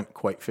people haven't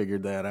quite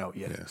figured that out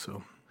yet. Yeah.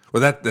 So,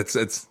 well,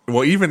 it's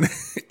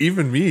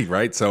even me,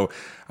 right? So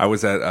I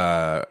was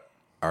at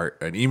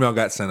an email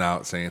got sent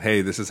out saying,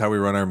 hey, this is how we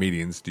run our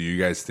meetings. Do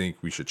you guys think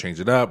we should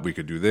change it up? We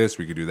could do this,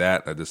 we could do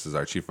that. This is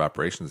our chief of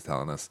operations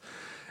telling us.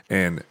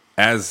 And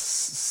as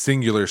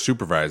singular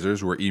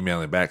supervisors, we're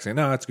emailing back saying,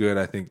 no, that's good.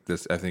 I think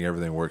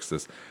everything works.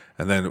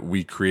 And then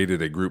we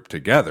created a group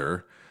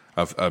together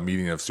of a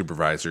meeting of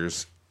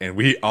supervisors, and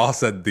we all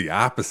said the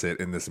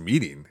opposite in this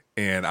meeting.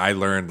 And I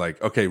learned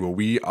like, okay, well,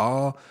 we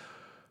all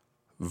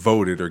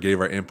voted or gave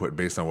our input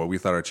based on what we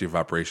thought our chief of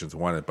operations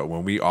wanted. But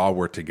when we all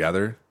were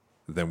together,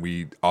 then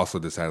we also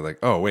decided like,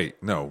 oh,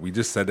 wait, no, we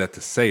just said that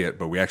to say it,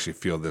 but we actually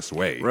feel this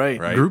way. Right.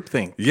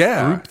 Groupthink.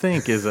 Yeah.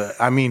 Groupthink is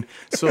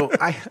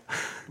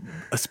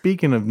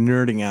speaking of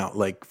nerding out,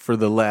 like for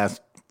the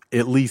last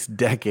at least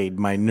decade,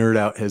 my nerd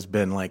out has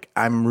been like,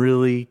 I'm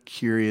really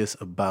curious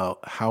about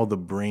how the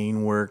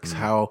brain works,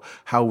 how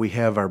we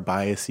have our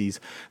biases.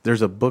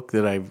 There's a book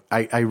that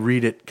I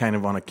read it kind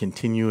of on a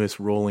continuous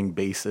rolling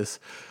basis.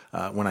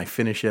 When I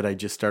finish it, I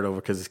just start over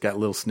because it's got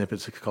little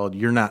snippets. It's called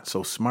You're Not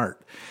So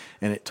Smart.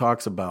 And it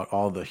talks about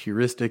all the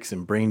heuristics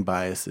and brain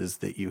biases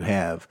that you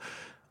have.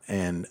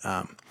 And,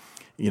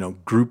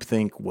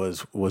 groupthink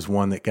was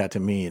one that got to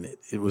me. And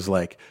it was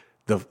like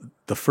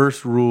the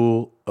first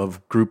rule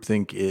of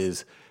groupthink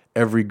is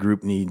every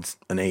group needs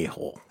an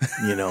a-hole.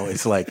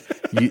 It's like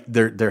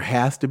there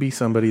has to be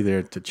somebody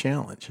there to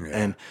challenge.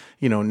 Yeah.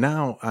 And,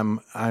 now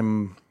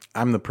I'm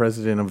the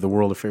president of the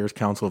World Affairs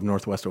Council of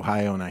Northwest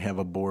Ohio, and I have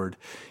a board.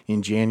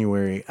 In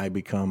January, I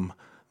become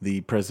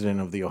the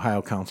president of the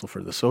Ohio Council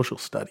for the Social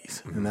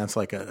Studies. Mm-hmm. And that's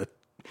like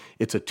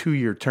it's a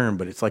 2-year term,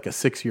 but it's like a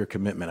 6-year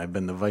commitment. I've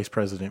been the vice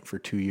president for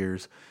 2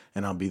 years,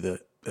 and I'll be the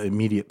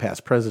immediate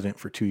past president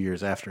for 2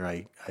 years after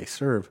I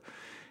serve.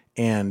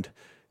 And,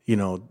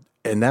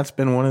 and that's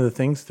been one of the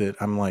things that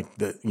I'm like,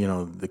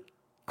 the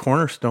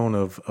cornerstone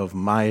of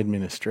my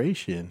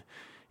administration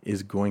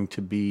is going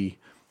to be,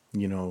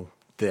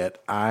 that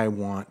I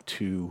want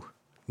to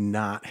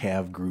not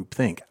have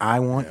groupthink. I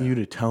want you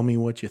to tell me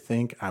what you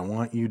think. I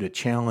want you to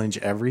challenge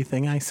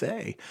everything I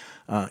say.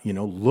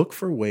 Look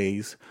for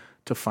ways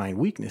to find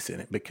weakness in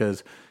it,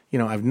 because,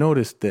 I've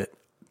noticed that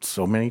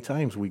so many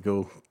times we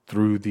go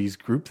through these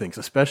group things,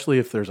 especially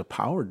if there's a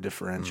power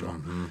differential.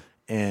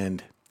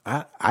 And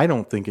I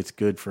don't think it's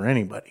good for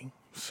anybody.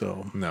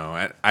 So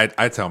no,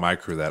 I tell my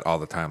crew that all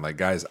the time. Like,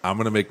 guys, I'm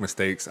going to make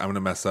mistakes. I'm going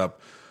to mess up.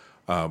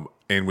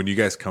 And when you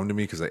guys come to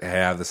me because I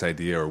have this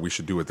idea, or we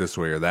should do it this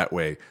way or that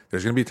way,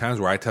 there's going to be times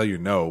where I tell you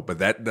no, but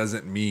that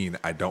doesn't mean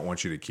I don't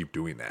want you to keep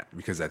doing that,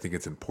 because I think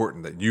it's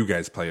important that you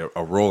guys play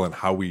a role in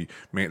how we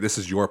this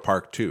is your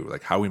park too.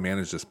 Like, how we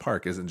manage this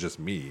park isn't just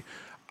me.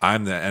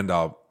 I'm the end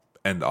all.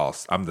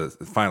 I'm the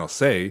final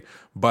say,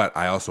 but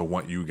I also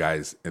want you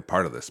guys a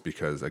part of this,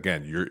 because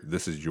again,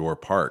 this is your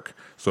park.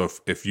 So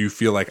if you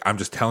feel like I'm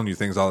just telling you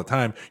things all the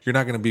time, you're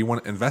not going to be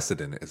invested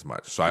in it as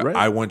much. So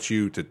I want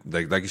you to,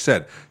 like you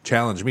said,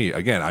 challenge me.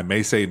 Again, I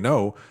may say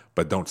no,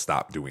 but don't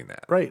stop doing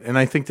that. Right. And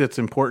I think that's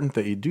important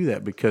that you do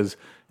that, because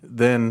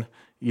then,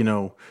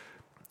 you're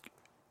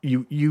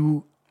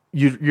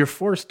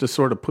forced to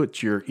sort of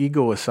put your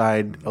ego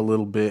aside a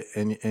little bit,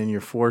 and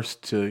you're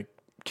forced to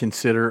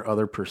consider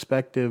other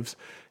perspectives.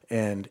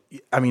 And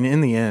I mean, in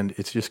the end,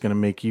 it's just going to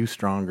make you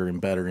stronger and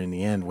better in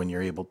the end when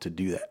you're able to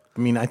do that. I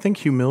mean, I think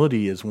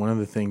humility is one of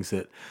the things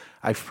that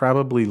I've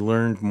probably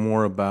learned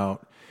more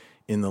about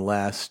in the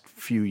last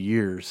few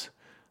years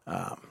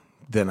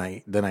than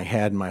I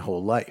had my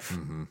whole life.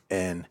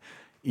 And,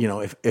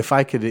 if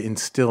I could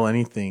instill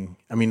anything,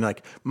 I mean,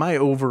 like, my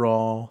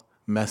overall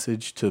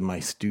message to my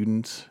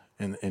students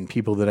and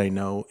people that I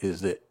know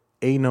is that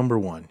number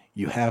one,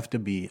 you have to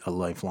be a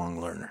lifelong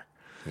learner.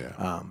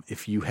 Yeah.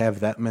 If you have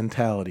that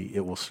mentality,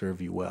 it will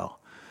serve you well.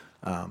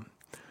 But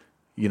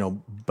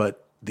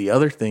the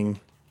other thing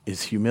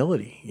is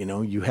humility.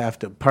 You have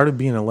to, part of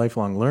being a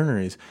lifelong learner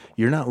is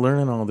you're not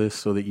learning all this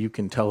so that you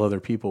can tell other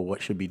people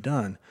what should be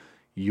done.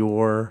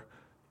 You're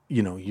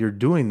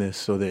doing this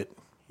so that,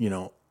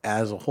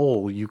 as a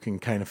whole, you can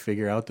kind of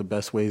figure out the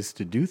best ways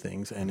to do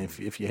things. And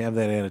if you have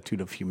that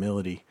attitude of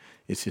humility,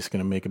 it's just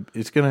going to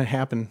it's going to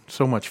happen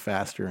so much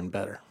faster and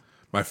better.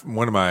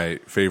 One of my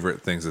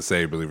favorite things to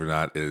say, believe it or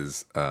not,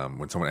 is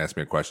when someone asks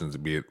me a question,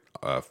 be it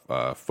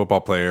a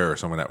football player or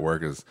someone at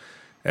work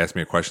asks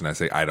me a question, I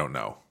say, I don't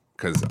know.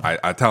 Because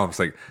I tell them, it's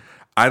like,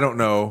 I don't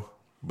know,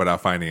 but I'll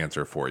find the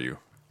answer for you.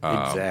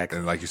 Exactly.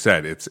 And like you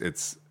said,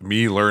 it's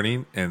me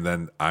learning, and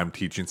then I'm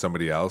teaching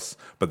somebody else.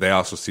 But they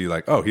also see,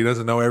 like, oh, he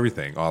doesn't know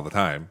everything all the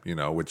time,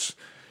 which,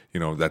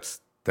 that's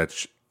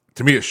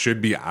to me, it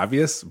should be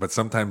obvious. But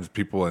sometimes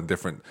people in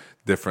different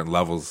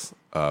levels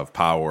of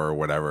power or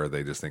whatever,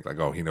 they just think like,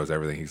 oh, he knows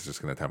everything, he's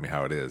just going to tell me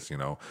how it is,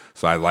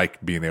 So I like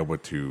being able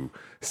to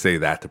say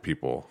that to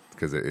people,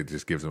 because it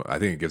just gives them, I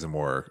think it gives them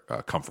more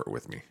comfort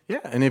with me. Yeah,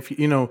 and if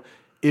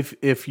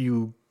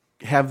you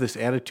have this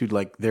attitude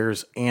like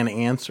there's an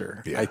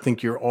answer, I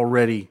think you're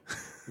already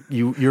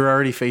you're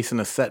already facing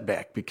a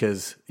setback,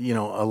 because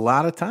a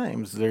lot of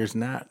times there's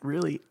not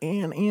really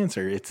an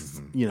answer. It's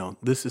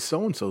this is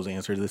so and so's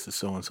answer, this is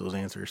so and so's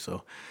answer.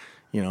 So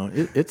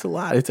it's a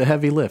lot. It's a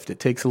heavy lift. It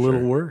takes a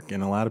little work,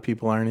 and a lot of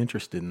people aren't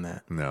interested in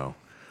that. No.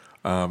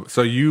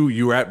 So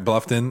you were at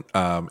Bluffton,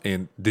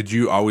 and did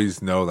you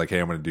always know, like, hey,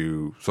 I'm going to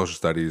do social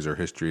studies or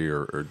history,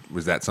 or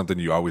was that something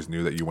you always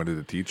knew that you wanted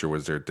to teach, or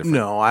was there a different?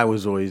 No,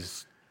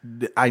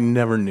 I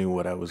never knew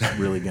what I was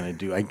really going to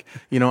do.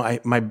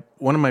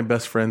 One of my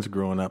best friends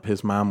growing up,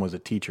 his mom was a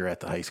teacher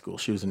at the high school.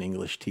 She was an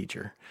English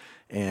teacher,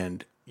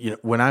 and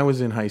when I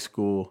was in high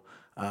school,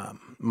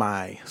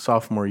 my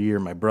sophomore year,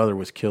 my brother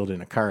was killed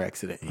in a car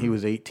accident. He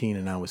was 18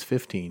 and I was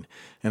 15.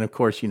 And of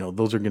course,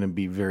 those are going to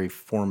be very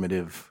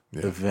formative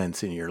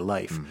events in your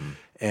life.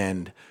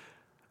 And,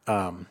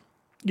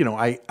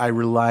 I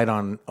relied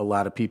on a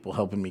lot of people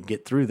helping me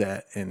get through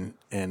that. And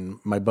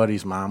my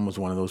buddy's mom was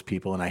one of those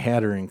people, and I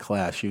had her in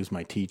class. She was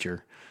my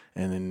teacher.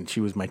 And then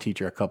she was my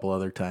teacher a couple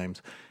other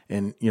times.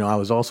 And, I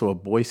was also a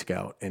Boy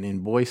Scout. And in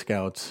Boy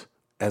Scouts,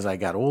 as I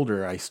got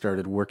older, I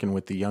started working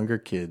with the younger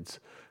kids,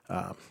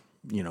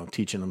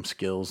 teaching them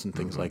skills and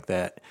things like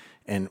that.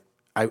 And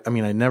I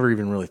never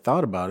even really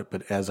thought about it,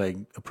 but as I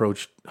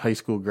approached high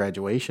school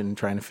graduation,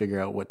 trying to figure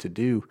out what to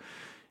do,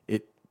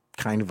 it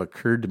kind of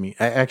occurred to me.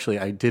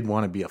 I did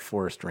want to be a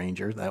forest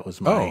ranger. That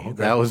was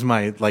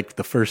my like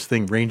the first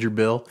thing, Ranger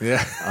Bill.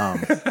 Yeah.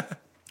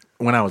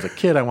 When I was a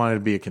kid, I wanted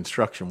to be a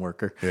construction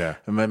worker. Yeah.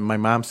 And my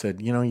mom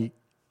said, you're going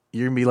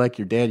to be like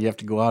your dad. You have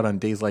to go out on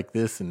days like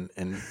this and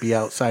be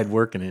outside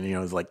working. And, it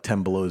was like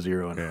 10 below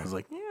zero. And I was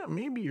like, yeah,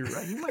 maybe you're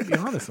right. You might be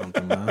onto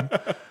something, Mom.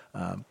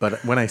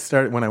 But when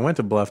I went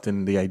to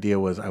Bluffton, the idea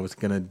was I was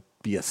going to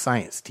be a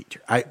science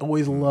teacher. I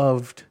always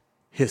loved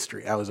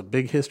history. I was a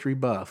big history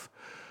buff.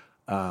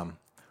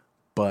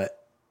 But,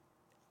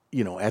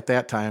 at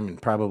that time, and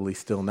probably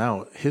still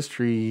now,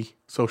 history,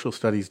 social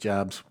studies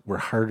jobs were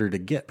harder to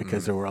get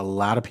because there were a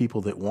lot of people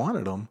that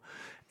wanted them.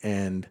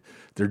 and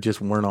there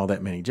just weren't all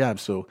that many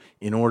jobs. So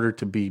in order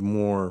to be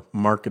more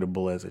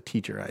marketable as a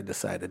teacher, I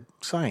decided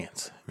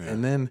science. Yeah.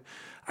 And then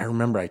I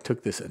remember I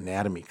took this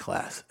anatomy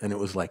class, and it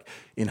was like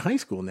in high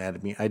school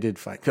anatomy, I did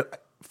fine.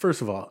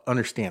 First of all,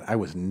 understand, I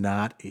was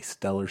not a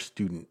stellar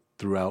student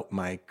throughout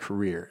my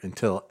career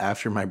until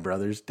after my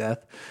brother's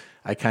death.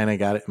 I kind of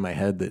got it in my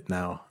head that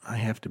now I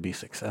have to be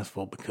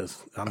successful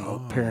because I'm a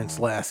parent's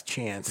last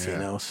chance, you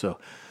know? So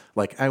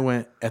like I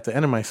went at the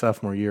end of my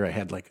sophomore year, I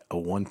had like a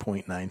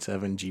 1.97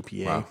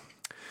 GPA. Wow.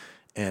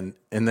 And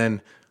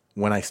then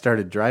when I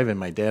started driving,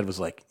 my dad was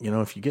like, you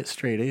know, if you get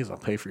straight A's, I'll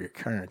pay for your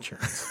car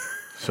insurance.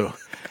 So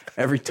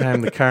every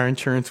time the car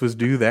insurance was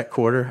due that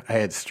quarter, I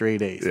had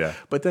straight A's. Yeah.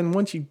 But then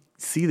once you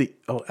see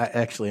I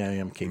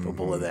am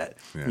capable of that,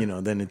 you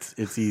know, then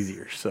it's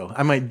easier. So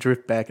I might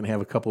drift back and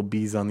have a couple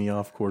B's on the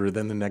off quarter.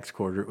 Then the next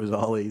quarter, it was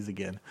all A's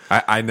again.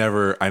 I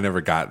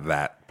never got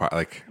that part.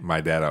 Like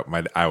my dad,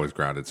 I was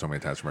grounded so many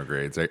times for my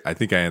grades. I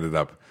think I ended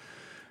up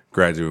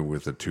graduating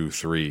with a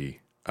 2.3.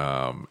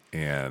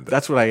 And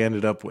that's what I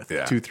ended up with.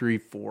 2, 3,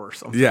 4,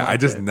 something. Yeah. I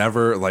just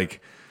never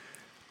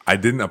I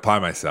didn't apply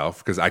myself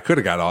because I could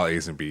have got all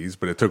A's and B's,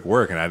 but it took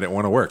work and I didn't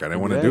want to work. I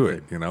didn't want to do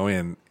it, you know?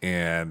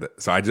 And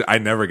so I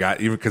never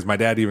got, even because my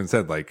dad even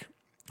said like,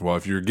 well,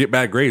 if you get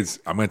bad grades,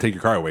 I'm going to take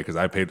your car away because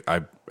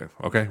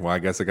okay, well, I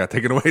guess it got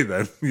taken away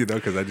then, you know,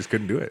 because I just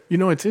couldn't do it. You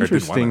know, it's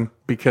interesting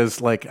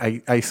because like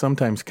I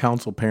sometimes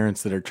counsel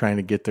parents that are trying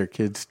to get their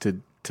kids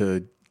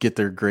to get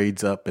their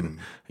grades up and,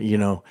 you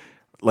know,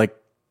 like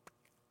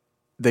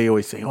they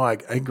always say, oh, I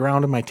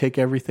ground them, I take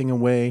everything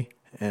away.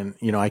 And,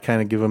 you know, I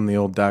kind of give them the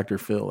old Dr.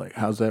 Phil, like,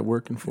 how's that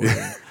working for you?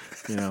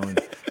 You know,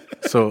 and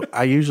so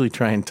I usually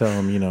try and tell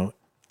them, you know,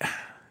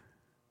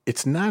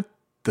 it's not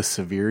the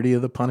severity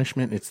of the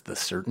punishment, it's the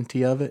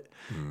certainty of it.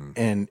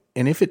 And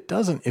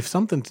if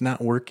something's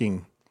not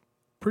working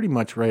pretty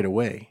much right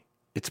away,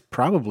 it's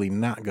probably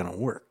not going to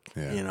work,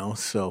 you know?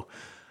 So,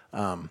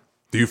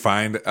 do you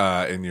find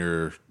in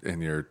your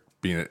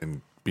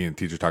being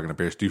teachers talking to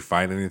parents, do you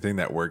find anything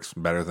that works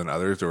better than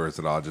others, or is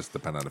it all just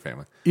depend on the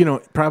family? You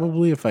know,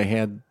 probably if I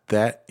had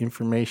that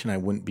information, I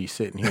wouldn't be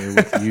sitting here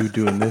with you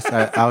doing this.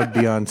 I would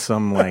be on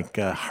some like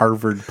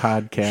Harvard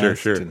podcast.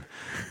 Sure. And,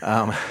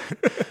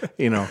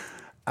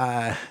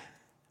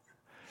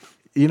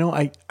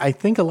 I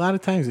think a lot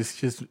of times it's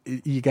just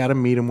you got to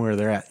meet them where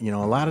they're at. You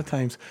know, a lot of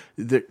times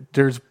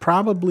there's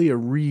probably a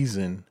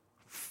reason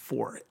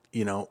for it.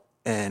 You know,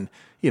 and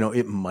you know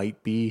it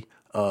might be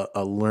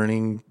a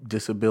learning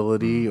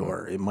disability,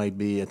 or it might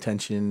be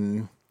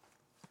attention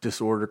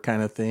disorder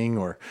kind of thing,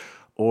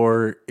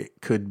 or it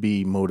could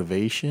be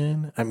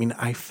motivation. I mean,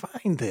 I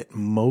find that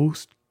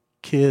most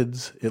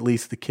kids, at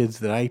least the kids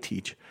that I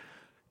teach,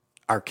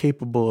 are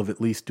capable of at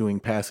least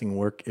doing passing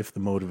work if the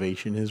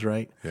motivation is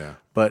right. Yeah.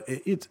 But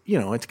it's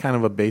kind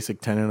of a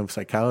basic tenet of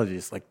psychology.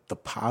 It's like the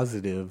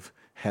positive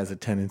has a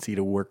tendency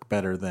to work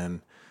better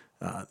than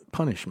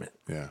punishment.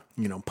 Yeah.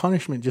 You know,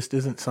 punishment just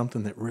isn't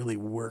something that really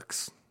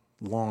works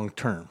long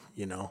term,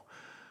 you know.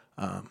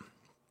 And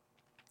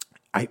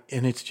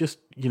it's just,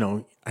 you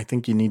know, I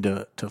think you need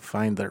to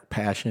find their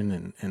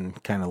passion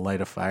and kind of light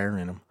a fire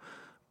in them.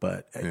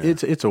 But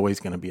it's always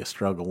going to be a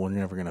struggle. We're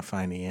never going to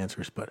find the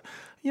answers. But,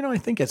 you know, I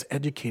think as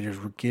educators,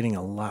 we're getting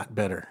a lot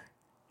better.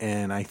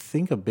 And I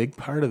think a big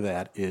part of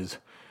that is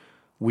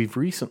we've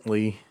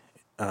recently,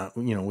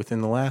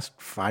 within the last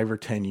 5 or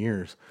 10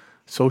 years,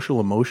 social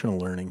emotional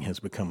learning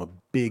has become a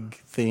big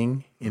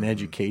thing in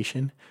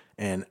education.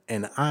 And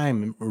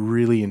I'm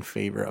really in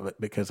favor of it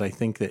because I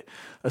think that,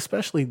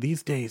 especially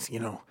these days, you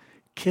know,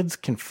 kids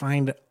can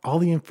find all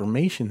the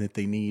information that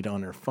they need on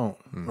their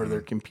phone or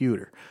their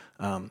computer.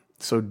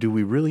 So do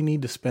we really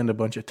need to spend a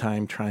bunch of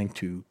time trying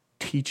to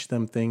teach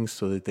them things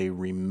so that they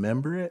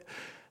remember it?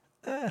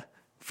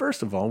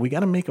 First of all, we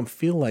got to make them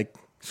feel like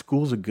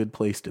school's a good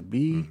place to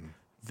be,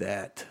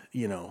 that,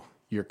 you know,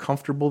 you're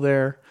comfortable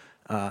there.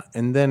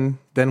 And then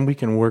we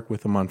can work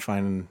with them on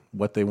finding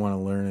what they want to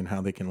learn and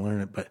how they can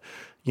learn it. But,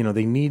 you know,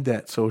 they need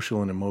that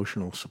social and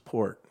emotional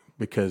support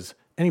because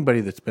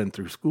anybody that's been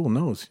through school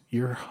knows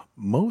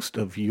most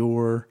of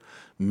your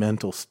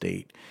mental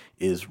state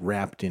is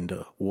wrapped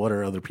into what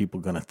are other people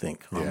going to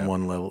think on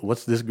one level.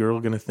 What's this girl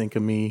going to think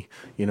of me?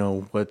 You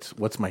know,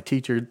 what's my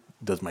teacher?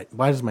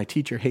 Why does my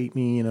teacher hate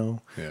me? You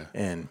know? Yeah.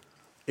 And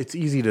it's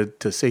easy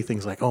to say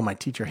things like, oh, my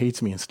teacher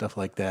hates me and stuff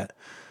like that.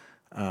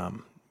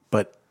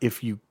 But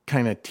if you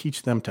kind of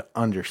teach them to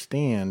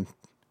understand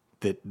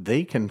that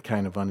they can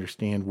kind of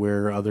understand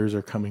where others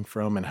are coming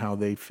from and how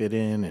they fit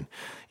in, and,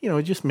 you know,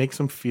 it just makes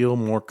them feel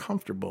more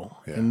comfortable.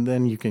 Yeah. And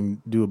then you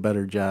can do a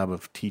better job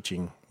of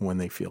teaching when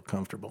they feel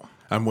comfortable.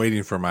 I'm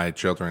waiting for my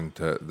children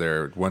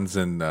one's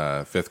in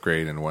 5th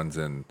grade and one's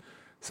in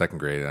 2nd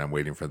grade, and I'm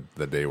waiting for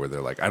the day where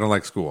they're like, I don't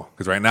like school.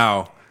 Because right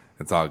now,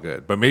 it's all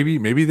good. But maybe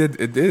that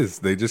it is.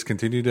 They just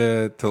continue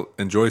to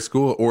enjoy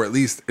school, or at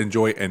least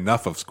enjoy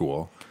enough of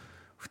school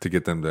to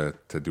get them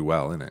to do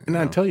well in it. And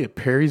I'll tell you,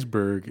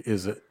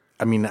 Perrysburg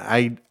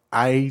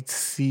I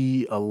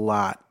see a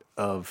lot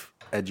of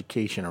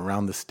education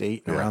around the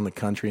state and around the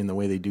country and the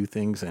way they do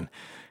things. And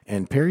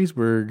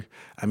Perrysburg,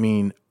 I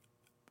mean,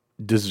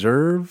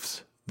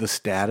 deserves the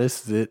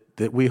status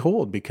that we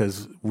hold,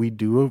 because we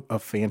do a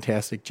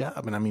fantastic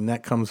job. And I mean,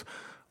 that comes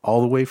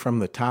all the way from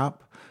the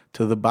top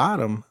to the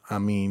bottom. I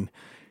mean,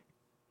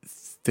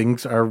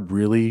 things are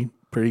really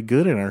pretty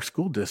good in our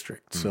school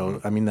district.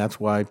 So, I mean, that's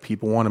why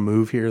people want to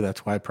move here.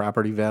 That's why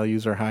property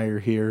values are higher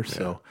here. Yeah.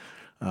 So,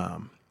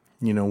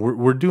 you know,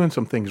 we're doing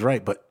some things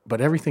right,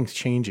 but everything's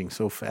changing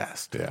so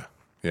fast. Yeah.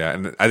 Yeah.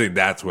 And I think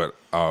that's what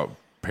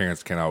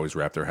parents can't always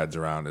wrap their heads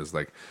around, is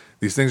like,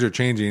 these things are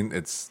changing.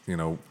 It's, you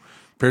know,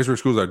 Perrysburg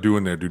schools are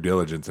doing their due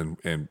diligence,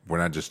 and we're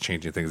not just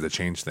changing things to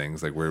change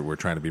things. Like we're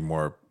trying to be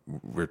more,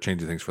 we're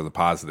changing things for the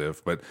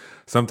positive, but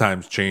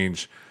sometimes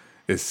change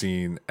is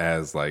seen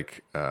as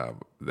like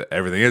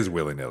everything is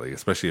willy-nilly,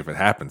 especially if it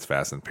happens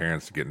fast, and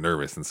parents get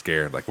nervous and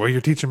scared. Like, well, you're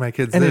teaching my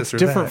kids and this,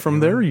 it's different from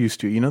they're used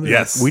to. You know,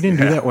 yes, like, we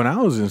didn't do that when I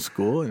was in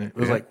school, and it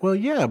was like, well,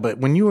 yeah, but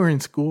when you were in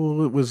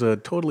school, it was a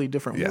totally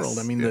different world.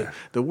 I mean,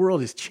 the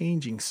world is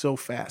changing so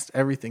fast;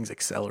 everything's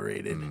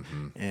accelerated,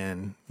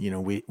 and you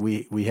know,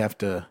 we have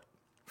to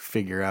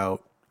figure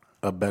out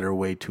a better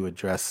way to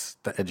address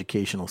the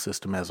educational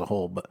system as a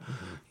whole. But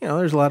you know,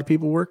 there's a lot of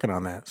people working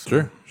on that.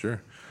 So.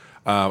 Sure.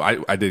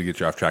 I did get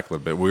you off track a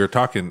little bit. We were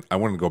talking. I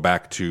wanted to go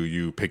back to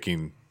you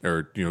picking,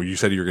 or you know, you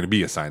said you were going to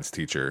be a science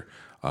teacher.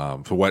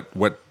 So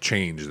what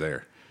changed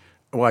there?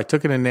 Well, I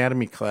took an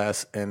anatomy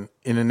class, and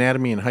in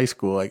anatomy in high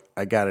school,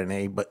 I got an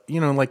A. But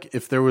you know, like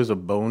if there was a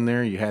bone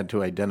there, you had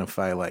to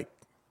identify like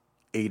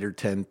 8 or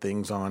 10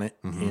 things on it.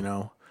 You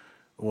know.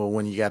 Well,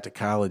 when you got to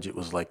college, it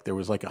was like there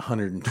was like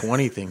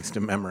 120 things to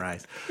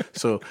memorize.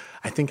 So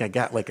I think I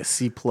got like a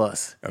C+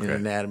 in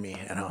anatomy,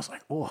 and I was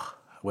like, oh,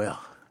 well.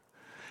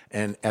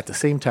 And at the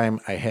same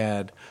time, I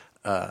had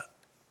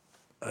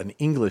an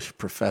English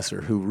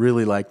professor who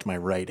really liked my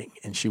writing,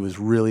 and she was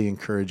really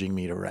encouraging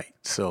me to write.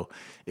 So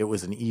it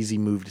was an easy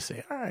move to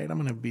say, all right, I'm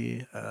going to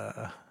be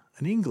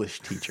an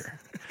English teacher.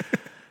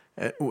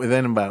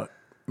 Then about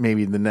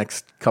maybe the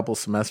next couple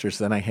semesters,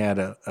 then I had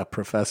a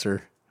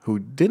professor who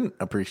didn't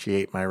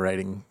appreciate my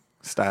writing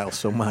style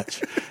so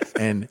much.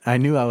 And I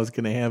knew I was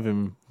going to have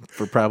him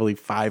for probably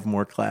 5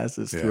 more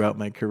classes throughout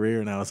my career.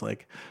 And I was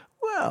like,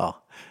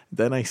 well,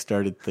 then I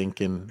started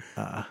thinking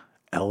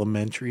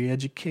elementary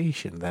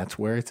education. That's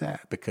where it's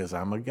at, because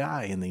I'm a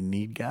guy and they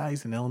need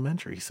guys in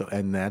elementary. So,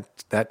 and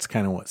that's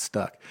kind of what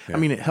stuck. Yeah. I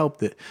mean, it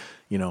helped that,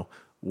 you know,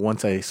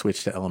 once I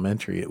switched to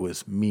elementary, it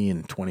was me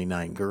and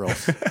 29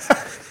 girls.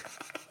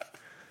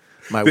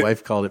 My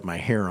wife called it my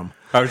harem.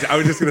 I was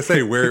just going to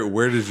say,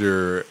 where does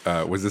your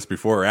was this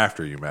before or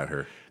after you met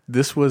her?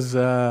 This was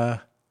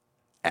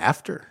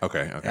after.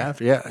 Okay.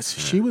 After, yeah.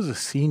 She was a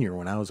senior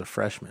when I was a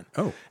freshman.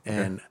 Oh, okay.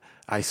 And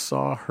I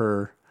saw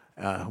her.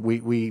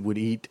 We would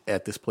eat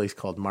at this place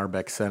called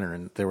Marbeck Center,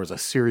 and there was a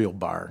cereal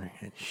bar.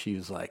 And she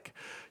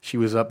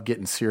was up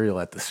getting cereal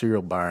at the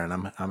cereal bar,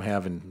 and I'm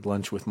having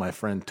lunch with my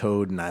friend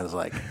Toad, and I was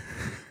like,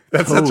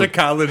 "That's Toad. Such a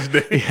college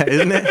name, yeah,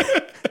 isn't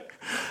it?"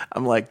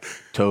 I'm like,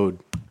 Toad,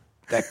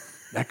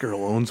 that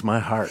girl owns my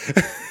heart.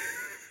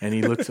 And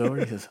he looks over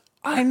and he says,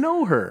 I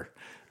know her.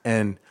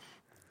 And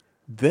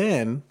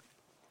then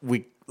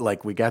we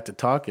got to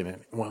talking,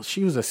 and well,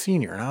 she was a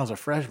senior and I was a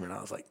freshman.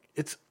 I was like,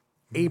 it's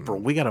April.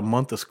 We got a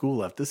month of school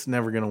left. This is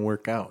never going to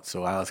work out.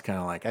 So I was kind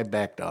of like, I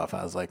backed off.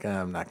 I was like,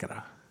 I'm not going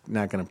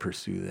to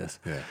pursue this.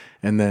 Yeah.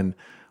 And then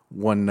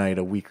one night,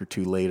 a week or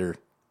two later,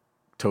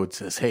 Toad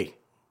says, hey,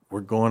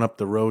 we're going up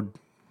the road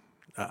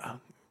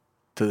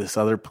to this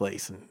other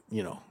place. And,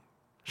 you know,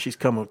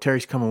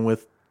 Terry's coming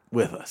with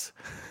us.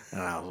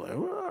 And I was like,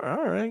 well,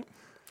 all right.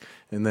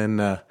 And then,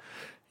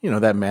 you know,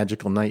 that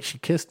magical night she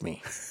kissed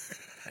me.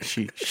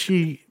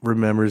 She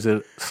remembers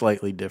it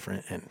slightly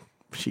different, and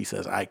she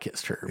says I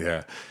kissed her.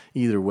 Yeah.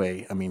 Either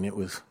way, I mean, it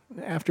was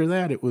after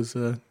that. It was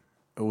a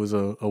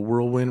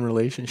whirlwind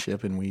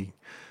relationship, and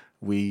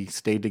we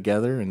stayed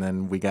together, and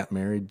then we got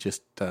married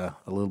just a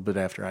little bit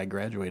after I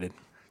graduated.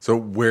 So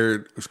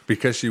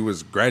because she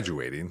was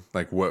graduating,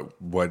 like what,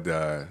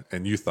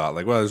 and you thought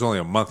like, well, there's only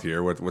a month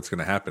here. What's going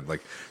to happen?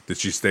 Like, did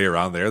she stay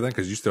around there then?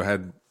 Because you still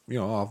had, you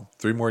know, all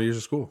 3 more years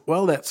of school.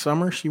 Well, that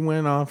summer she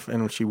went off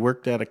and she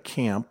worked at a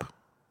camp.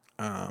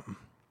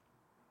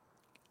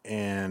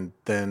 And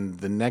then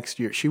the next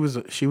year she was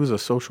a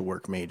social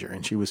work major,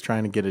 and she was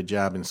trying to get a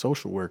job in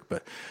social work,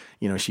 but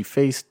you know, she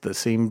faced the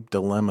same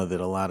dilemma that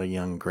a lot of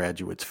young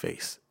graduates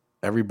face.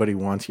 Everybody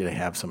wants you to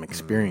have some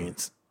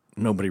experience.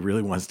 Nobody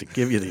really wants to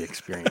give you the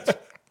experience.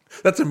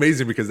 That's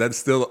amazing, because that's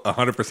still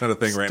 100% a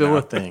thing right now. Still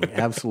a thing,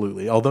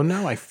 absolutely. Although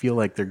now I feel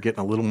like they're getting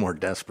a little more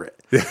desperate.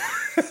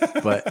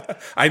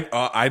 But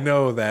I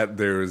know that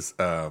there's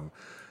a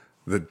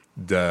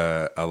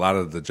lot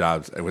of the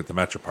jobs with the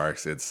Metro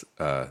Parks, it's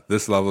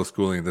this level of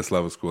schooling,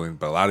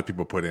 but a lot of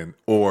people put in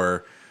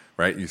or,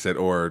 right? You said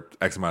or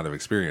X amount of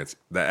experience.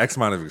 The X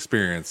amount of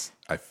experience,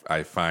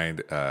 I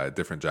find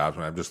different jobs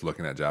when I'm just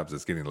looking at jobs,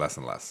 it's getting less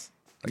and less.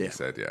 Like you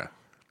said, yeah.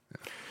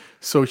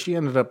 So she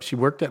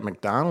worked at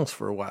McDonald's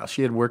for a while.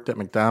 She had worked at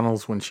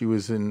McDonald's when she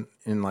was in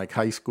like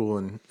high school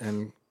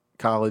and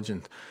college,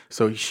 and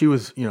so she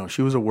was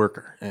a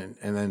worker, and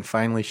then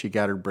finally she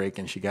got her break,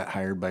 and she got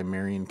hired by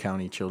Marion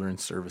County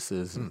Children's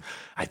Services, and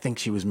I think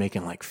she was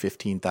making like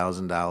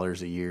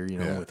 $15,000 a year,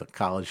 with a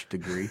college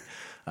degree,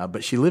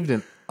 but she lived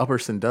in Upper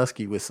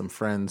Sandusky with some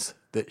friends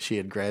that she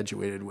had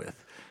graduated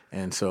with,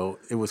 and so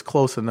it was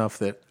close enough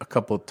that a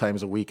couple of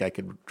times a week I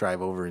could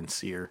drive over and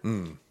see her,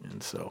 and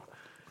so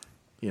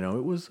it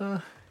was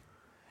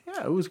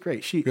it was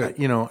great. She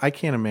I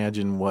can't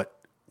imagine what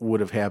would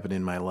have happened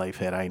in my life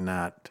had I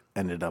not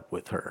ended up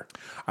with her.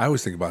 I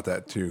always think about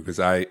that too, because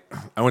I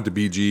went to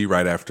BG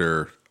right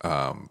after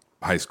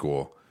high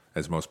school,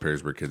 as most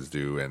Perrysburg kids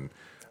do, and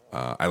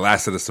I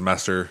lasted a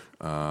semester.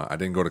 I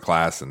didn't go to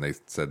class, and they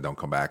said don't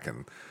come back.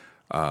 And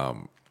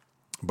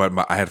but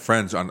I had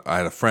friends. I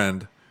had a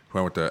friend who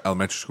I went to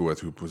elementary school with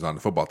who was on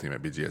the football team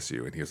at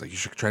BGSU, and he was like, "You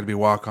should try to be a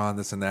walk on,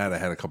 this and that." I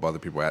had a couple other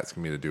people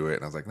asking me to do it,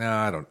 and I was like,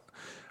 "Nah, I don't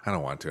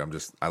want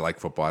to. I like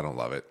football. I don't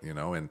love it,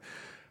 And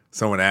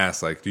someone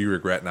asked, like, "Do you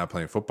regret not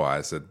playing football?"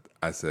 I said,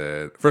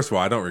 first of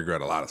all, I don't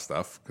regret a lot of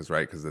stuff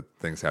because the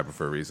things happen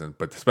for a reason,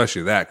 but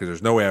especially that, because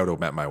there's no way I would have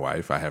met my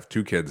wife. I have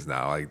 2 kids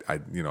now.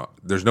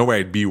 There's no way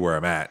I'd be where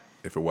I'm at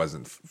if it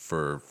wasn't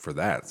for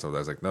that. So I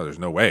was like, no, there's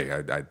no way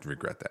I'd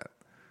regret that.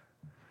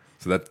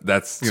 So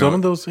that's some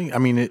of those things. I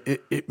mean,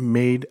 it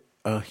made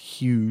a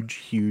huge,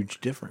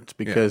 huge difference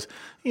because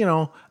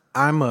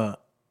I'm a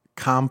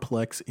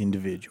complex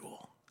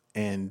individual,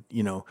 and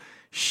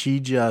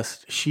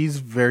she's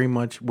very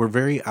much, we're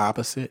very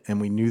opposite,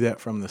 and we knew that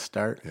from the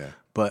start. Yeah.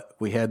 But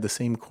we had the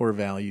same core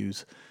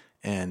values,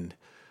 and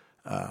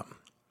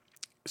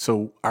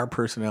so our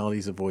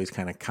personalities have always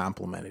kind of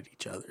complemented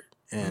each other.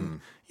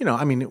 And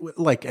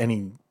like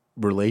any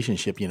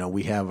relationship,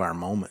 we have our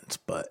moments,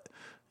 but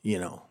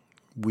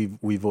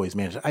we've always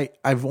managed.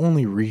 I've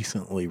only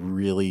recently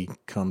really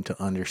come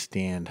to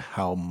understand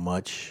how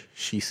much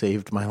she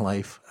saved my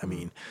life. I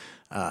mean,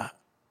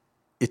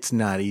 it's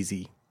not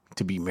easy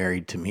to be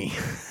married to me.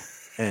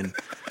 And,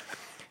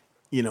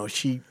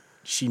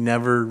 she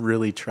never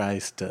really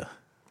tries to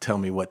tell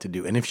me what to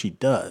do. And if she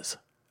does,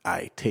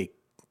 I take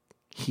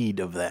heed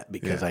of that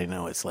because I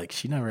know it's like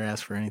she never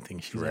asked for anything.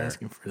 She's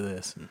asking for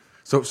this. And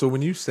so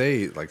when you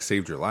say like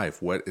saved your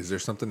life, is there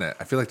something that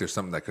I feel like there's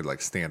something that could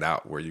like stand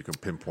out where you can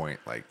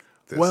pinpoint like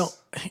this? Well,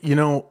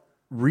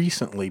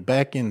 recently,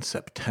 back in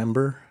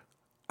September,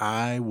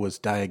 I was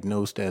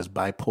diagnosed as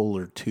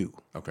bipolar 2.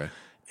 Okay.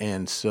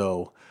 And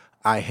so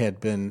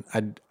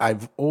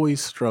I've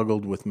always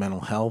struggled with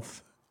mental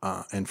health,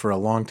 and for a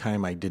long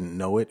time I didn't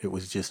know it. It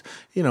was just,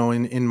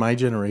 in my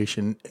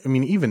generation, I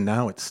mean, even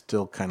now it's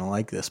still kind of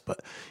like this,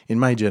 but in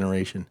my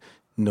generation,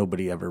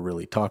 nobody ever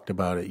really talked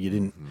about it. You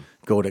didn't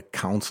go to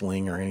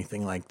counseling or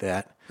anything like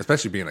that.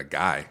 Especially being a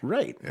guy.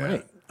 Right,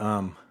 right.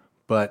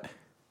 But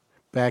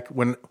back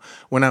when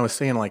I was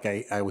saying like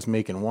I was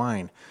making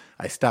wine,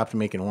 I stopped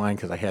making wine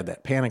because I had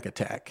that panic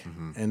attack.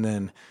 And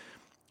then,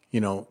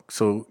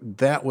 so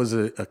that was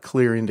a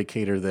clear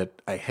indicator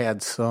that I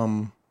had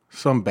some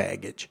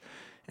baggage.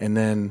 And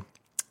then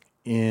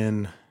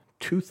in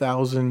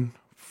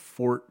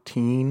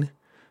 2014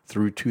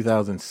 through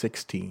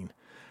 2016,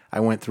 I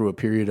went through a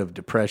period of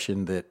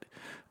depression that,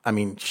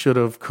 should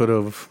have, could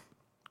have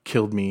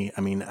killed me.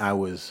 I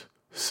was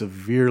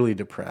severely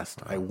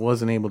depressed. I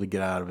wasn't able to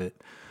get out of it.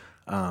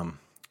 I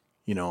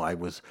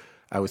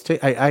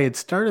had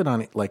started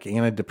on like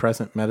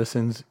antidepressant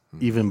medicines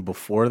even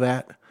before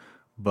that,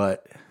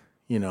 but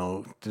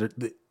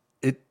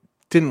it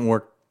didn't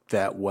work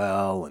that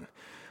well.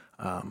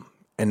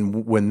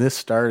 And when this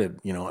started,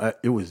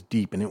 it was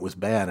deep and it was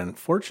bad. And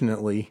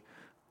fortunately,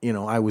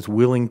 I was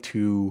willing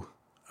to,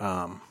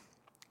 I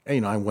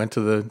went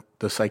to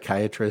the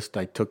psychiatrist,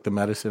 I took the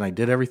medicine, I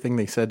did everything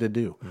they said to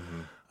do,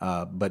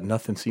 but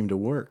nothing seemed to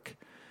work.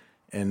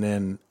 And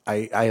then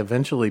I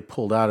eventually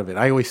pulled out of it.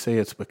 I always say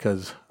it's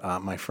because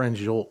my friend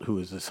Jolt, who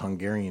is this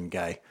Hungarian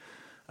guy,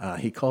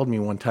 he called me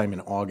one time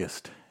in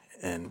August,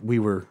 and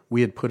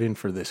we had put in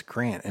for this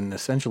grant, and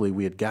essentially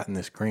we had gotten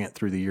this grant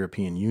through the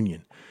European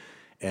Union.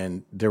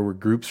 And there were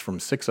groups from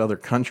 6 other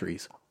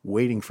countries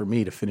waiting for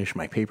me to finish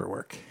my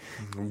paperwork.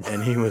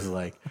 And he was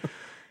like,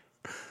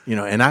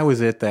 and I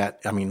was at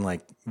that,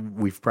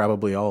 we've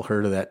probably all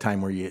heard of that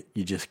time where you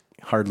just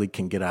hardly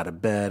can get out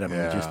of bed.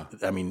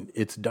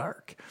 It's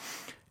dark.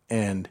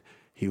 And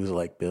he was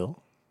like,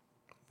 Bill,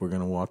 we're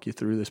going to walk you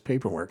through this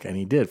paperwork. And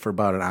he did for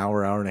about an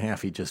hour and a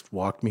half. He just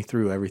walked me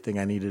through everything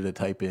I needed to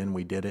type in.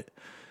 We did it.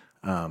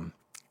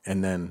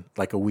 And then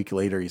like a week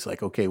later, he's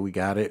like, okay, we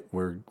got it.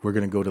 We're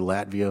going to go to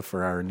Latvia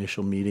for our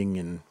initial meeting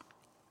in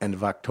end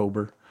of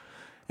October.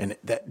 And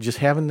that just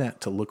having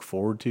that to look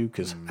forward to,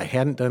 because I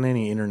hadn't done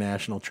any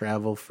international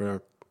travel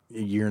for a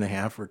year and a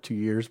half or 2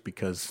 years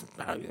because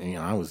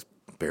I was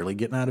barely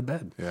getting out of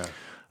bed. Yeah.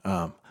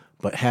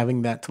 But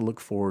having that to look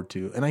forward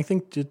to, and I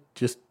think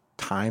just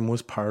time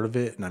was part of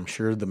it, and I'm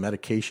sure the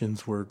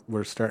medications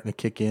were starting to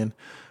kick in.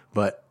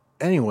 But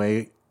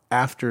anyway,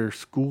 after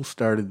school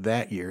started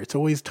that year, it's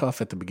always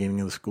tough at the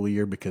beginning of the school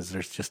year because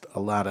there's just a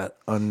lot of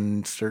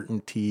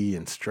uncertainty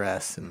and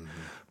stress.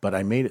 But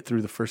I made it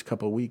through the first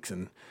couple of weeks,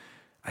 and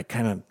I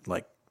kind of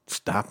like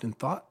stopped and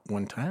thought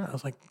one time. I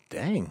was like,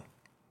 dang,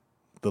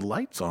 the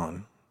light's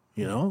on,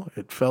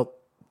 it felt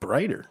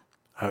brighter.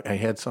 I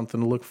had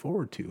something to look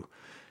forward to.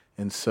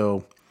 And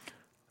so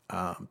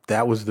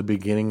that was the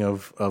beginning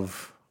of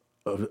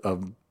a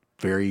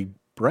very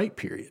bright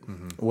period.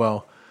 Mm-hmm.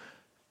 Well,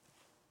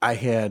 I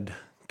had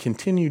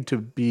continued to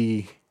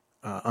be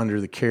under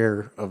the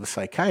care of a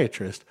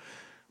psychiatrist,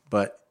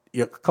 but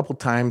a couple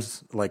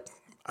times, like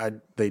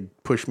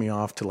they'd push me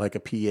off to like a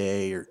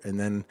PA, and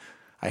then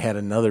I had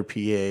another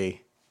PA.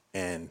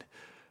 And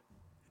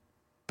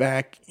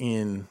back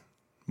in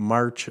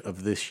March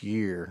of this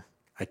year,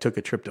 I took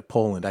a trip to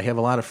Poland. I have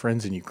a lot of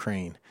friends in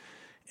Ukraine,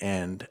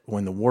 and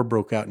when the war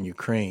broke out in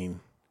Ukraine,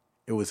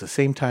 it was the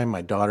same time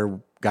my daughter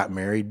got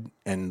married,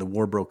 and the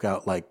war broke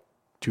out like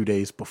 2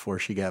 days before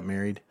she got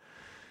married.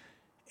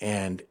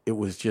 And it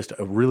was just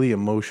a really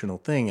emotional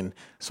thing. And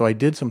so I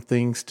did some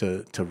things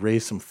to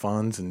raise some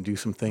funds and do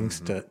some things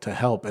to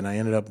help. And I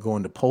ended up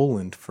going to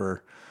Poland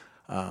for,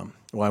 I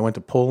went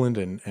to Poland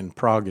and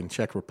Prague and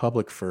Czech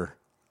Republic for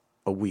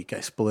a week. I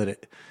split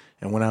it.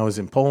 And when I was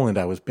in Poland,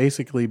 I was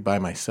basically by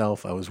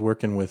myself. I was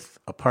working with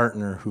a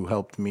partner who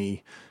helped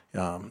me,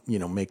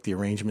 make the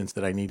arrangements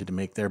that I needed to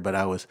make there. But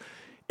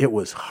it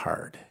was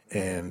hard.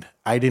 And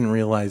I didn't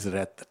realize it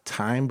at the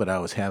time, but I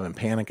was having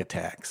panic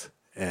attacks.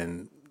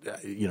 And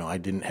I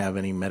didn't have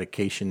any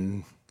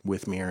medication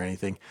with me or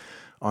anything.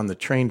 On the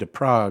train to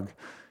Prague,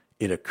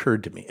 it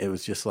occurred to me. It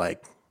was just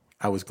like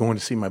I was going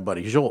to see my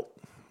buddy Jolt.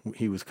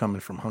 He was coming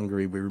from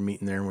Hungary. We were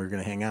meeting there and we were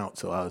going to hang out.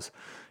 So I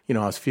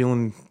was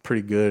feeling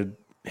pretty good,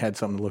 had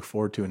something to look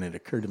forward to, and it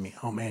occurred to me,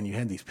 oh man, you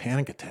had these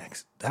panic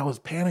attacks. That was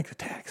panic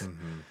attacks.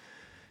 Mm-hmm.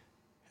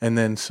 And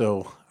then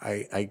so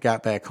I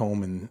got back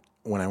home, and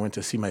when I went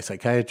to see my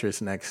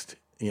psychiatrist next,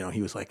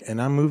 he was like,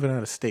 and I'm moving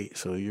out of state,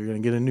 so you're going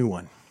to get a new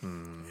one.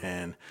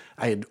 And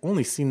I had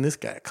only seen this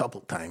guy a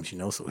couple times,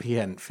 so he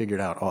hadn't figured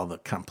out all the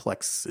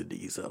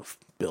complexities of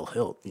Bill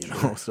Hilt,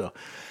 Sure.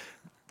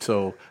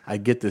 So I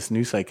get this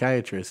new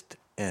psychiatrist,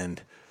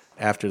 and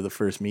after the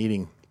first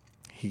meeting,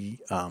 he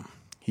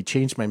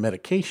changed my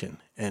medication.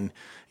 And,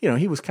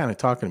 he was kind of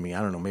talking to me. I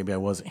don't know, maybe I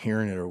wasn't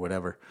hearing it or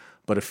whatever.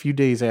 But a few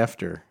days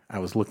after I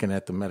was looking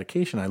at the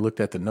medication, I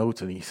looked at the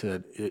notes, and he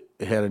said it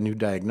had a new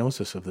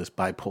diagnosis of this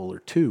bipolar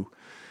 2.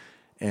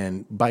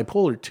 And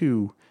bipolar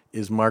 2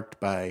 is marked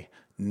by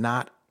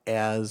not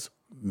as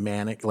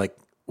manic. Like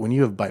when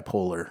you have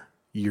bipolar,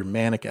 your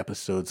manic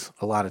episodes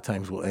a lot of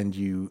times will end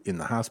you in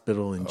the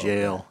hospital, in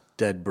jail,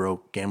 dead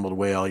broke, gambled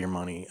away all your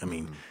money. I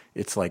mean,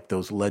 it's like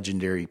those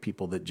legendary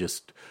people that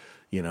just,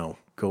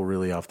 go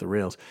really off the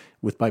rails.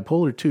 With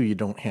bipolar 2, you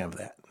don't have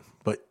that.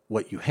 But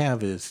what you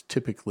have is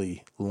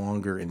typically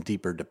longer and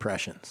deeper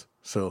depressions.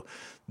 So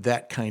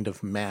that kind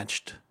of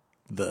matched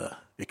the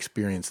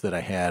experience that I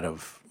had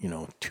of,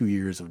 2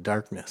 years of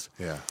darkness.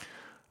 Yeah.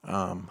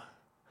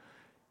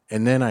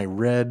 And then I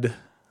read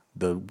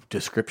the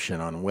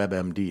description on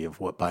WebMD of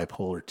what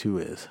bipolar 2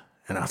 is.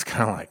 And I was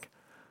kind of like,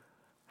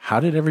 how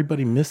did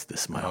everybody miss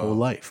this my whole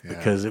life? Yeah.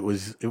 Because it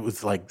was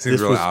like, Seems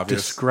this really was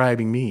obvious.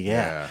 describing me.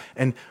 Yeah.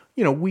 And,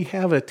 we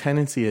have a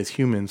tendency as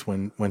humans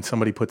when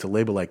somebody puts a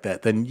label like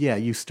that, then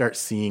you start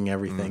seeing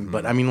everything. Mm-hmm.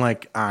 But I mean,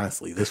 like,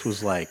 honestly, this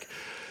was like,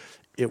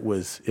 it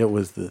was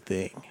the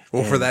thing.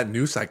 Well, for that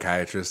new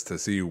psychiatrist to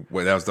see you,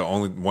 that was the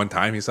only one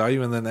time he saw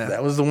you, and then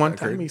that was the one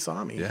time he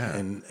saw me. Yeah.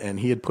 And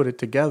he had put it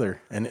together.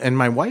 And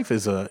my wife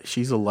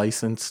she's a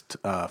licensed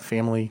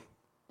family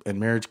and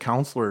marriage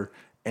counselor,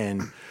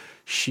 and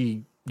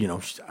she,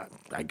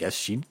 I guess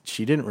she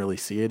didn't really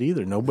see it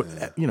either. No, but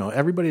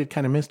everybody had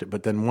kind of missed it.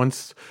 But then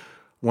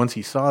once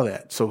he saw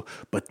that,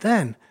 but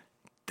then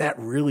that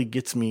really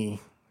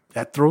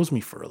that throws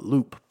me for a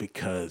loop,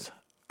 because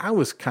I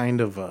was kind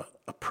of a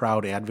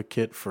proud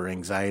advocate for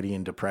anxiety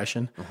and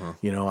depression.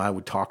 Uh-huh. I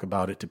would talk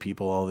about it to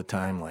people all the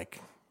time, like,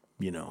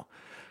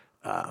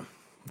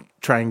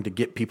 trying to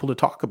get people to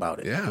talk about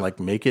it. Yeah. Like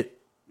make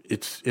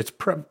it's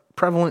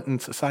prevalent in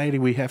society.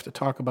 We have to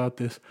talk about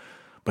this.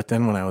 But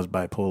then when I was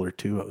bipolar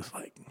 2, I was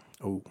like,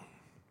 oh,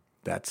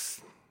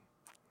 that's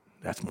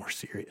more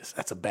serious.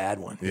 That's a bad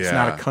one. Yeah. It's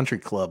not a country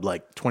club.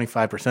 Like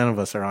 25% of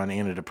us are on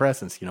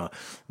antidepressants.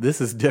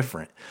 This is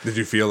different. Did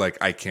you feel like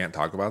I can't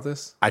talk about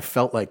this? I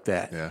felt like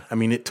that. Yeah. I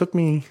mean, it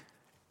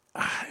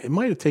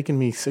might have taken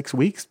me 6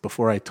 weeks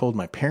before I told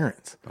my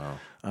parents.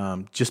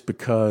 Wow. Just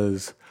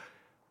because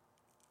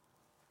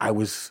I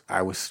was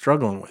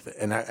struggling with it.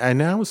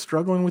 And I was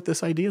struggling with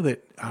this idea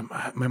that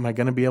am I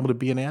going to be able to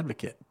be an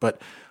advocate?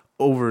 But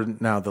over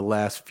now the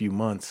last few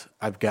months,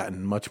 I've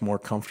gotten much more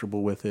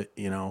comfortable with it.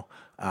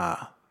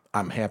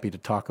 I'm happy to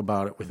talk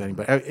about it with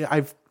anybody.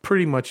 I've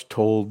pretty much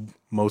told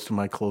most of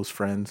my close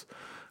friends,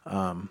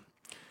 and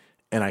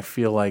I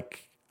feel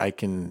like I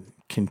can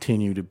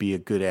continue to be a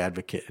good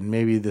advocate, and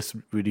maybe this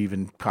would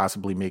even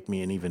possibly make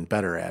me an even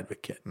better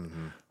advocate.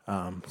 Mm-hmm.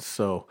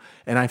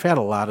 And I've had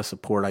a lot of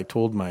support. I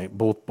told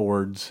both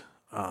boards,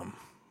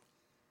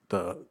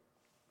 the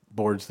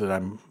boards that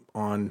I'm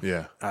on,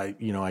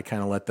 I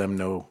kind of let them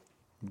know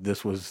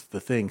this was the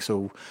thing.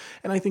 So,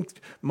 and I think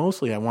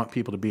mostly I want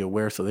people to be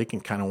aware so they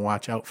can kind of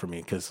watch out for me,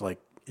 because like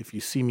if you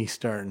see me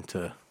starting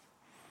to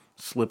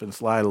slip and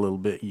slide a little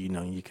bit,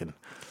 you can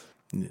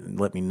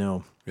let me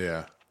know.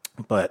 Yeah.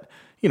 But,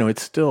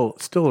 it's still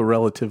a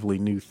relatively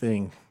new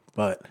thing.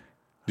 But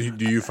do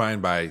you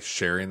find by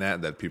sharing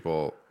that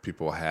people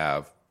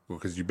have,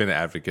 because you've been an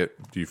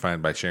advocate, do you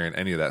find by sharing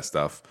any of that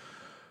stuff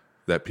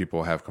that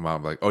people have come out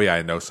and be like, oh yeah,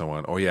 I know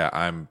someone. Oh yeah,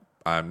 I'm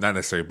not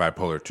necessarily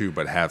bipolar too,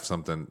 but have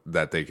something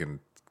that they can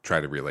try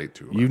to relate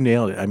to. You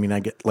nailed it. I mean, I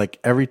get like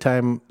every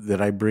time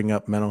that I bring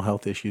up mental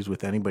health issues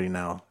with anybody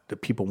now,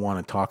 that people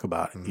want to talk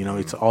about it.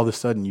 It's all of a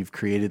sudden you've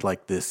created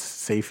like this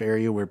safe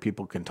area where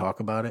people can talk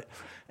about it.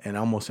 And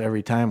almost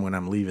every time when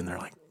I'm leaving, they're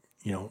like,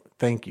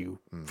 thank you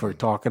for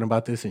talking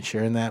about this and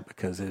sharing that,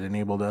 because it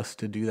enabled us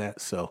to do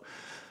that. So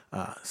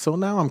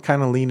now I'm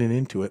kind of leaning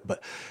into it,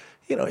 but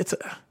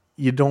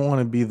you don't want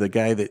to be the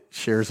guy that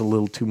shares a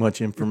little too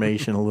much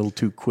information a little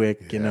too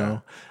quick.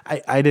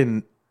 I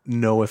didn't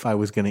know if I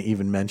was going to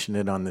even mention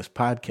it on this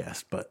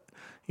podcast, but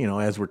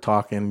as we're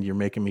talking, you're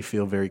making me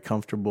feel very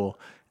comfortable.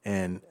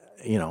 And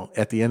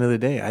at the end of the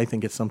day, I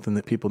think it's something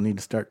that people need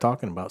to start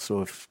talking about.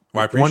 So if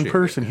one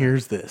person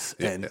hears this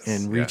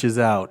and reaches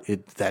out,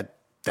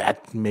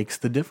 that makes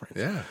the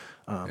difference.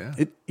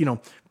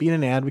 Being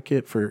an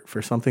advocate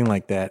for something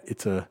like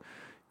that,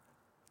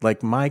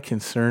 my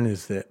concern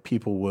is that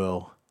people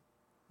will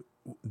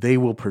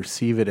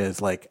perceive it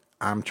as like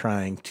I'm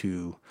trying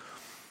to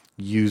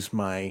use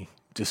my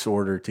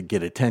disorder to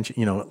get attention,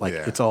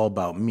 it's all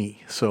about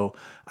me. So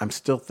I'm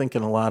still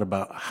thinking a lot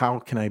about how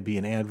can I be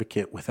an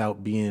advocate without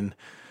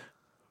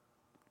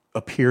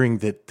appearing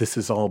that this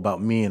is all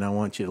about me and I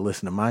want you to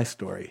listen to my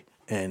story.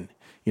 And,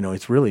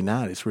 it's really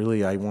not. It's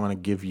really, I want to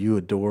give you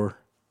a door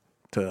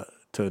to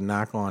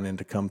knock on and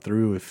to come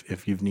through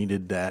if you've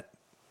needed that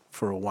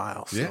for a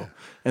while. So,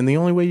 and the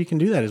only way you can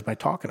do that is by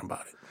talking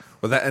about it.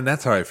 Well,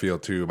 that's how I feel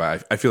too.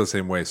 But I feel the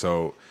same way.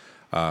 So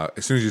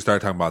as soon as you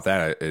start talking about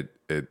that, it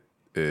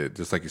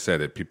just like you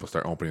said, people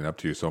start opening up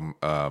to you. So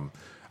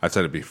I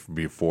said it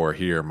before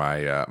here.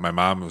 My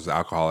mom was an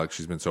alcoholic.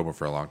 She's been sober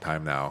for a long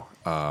time now.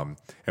 And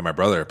my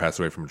brother passed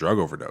away from a drug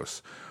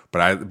overdose.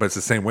 But it's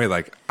the same way.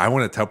 Like I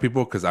want to tell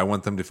people because I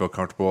want them to feel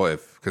comfortable.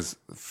 Because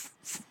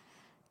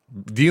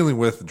dealing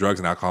with drugs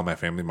and alcohol in my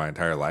family my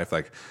entire life,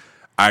 like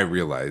I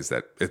realize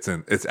that it's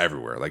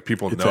everywhere. Like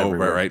people know,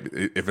 right?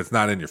 If it's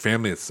not in your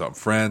family, it's some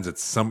friends.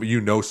 It's somebody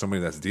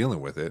that's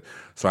dealing with it.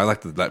 So I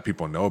like to let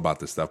people know about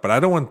this stuff. But I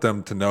don't want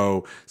them to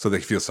know so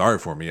they feel sorry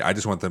for me. I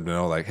just want them to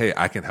know, like, hey,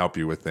 I can help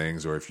you with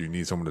things, or if you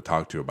need someone to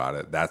talk to about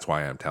it, that's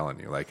why I'm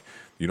telling you. Like,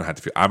 you don't have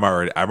to feel. I'm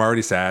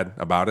already sad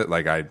about it.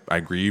 Like I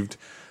grieved.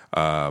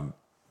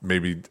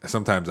 Maybe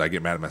sometimes I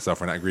get mad at myself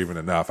for not grieving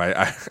enough.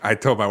 I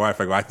told my wife,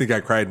 I think I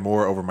cried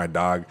more over my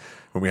dog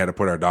when we had to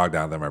put our dog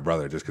down than my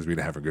brother, just because we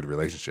didn't have a good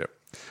relationship.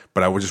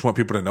 But I would just want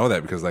people to know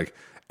that, because like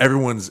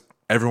everyone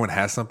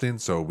has something,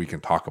 so we can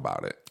talk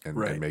about it and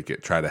make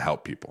it, try to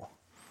help people.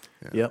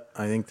 Yeah. Yep,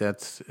 I think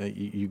that's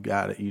you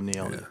got it. You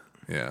nailed it.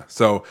 Yeah.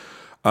 So,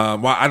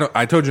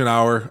 I told you an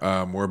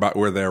hour.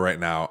 We're there right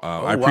now.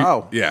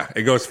 Wow. Yeah,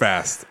 it goes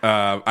fast.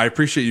 I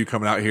appreciate you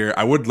coming out here.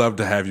 I would love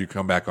to have you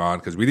come back on,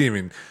 because we didn't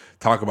even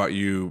talk about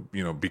you,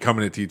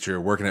 becoming a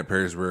teacher, working at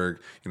Perrysburg,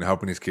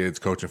 helping these kids,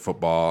 coaching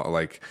football,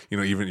 like,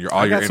 even your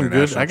international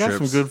trips. I got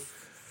some good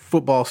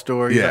football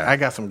stories. Yeah. I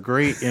got some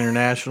great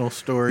international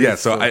stories. Yeah,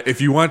 so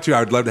if you want to, I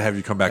would love to have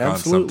you come back on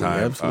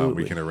sometime.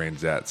 Absolutely. We can arrange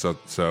that.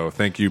 So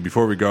thank you.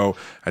 Before we go,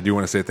 I do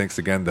want to say thanks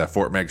again to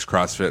Fort Meigs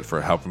CrossFit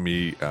for helping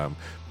me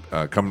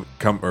come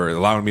or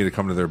allowing me to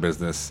come to their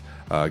business.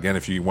 Again,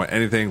 if you want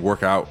anything,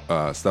 workout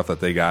stuff that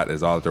they got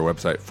is all at their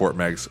website,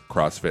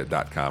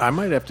 fortmeigscrossfit.com. I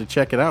might have to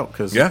check it out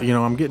because,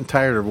 I'm getting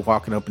tired of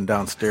walking up and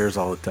down stairs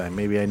all the time.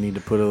 Maybe I need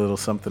to put a little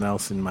something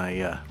else in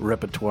my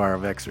repertoire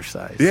of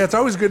exercise. Yeah, it's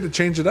always good to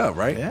change it up,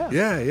 right?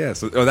 Yeah.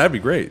 So, that'd be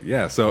great.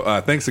 Yeah. So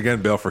thanks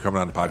again, Bill, for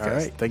coming on the podcast. All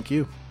right. Thank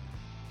you.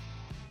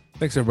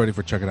 Thanks, everybody,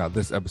 for checking out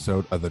this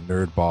episode of the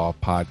Nerdball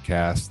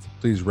Podcast.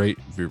 Please rate,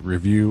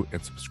 review,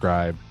 and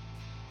subscribe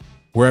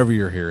wherever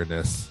you're hearing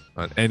this,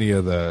 on any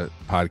of the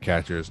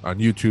podcatchers. On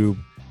YouTube,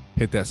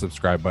 hit that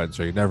subscribe button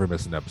so you never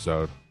miss an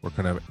episode. We're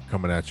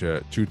coming at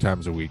you 2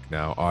 times a week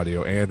now,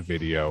 audio and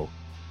video.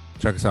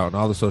 Check us out on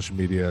all the social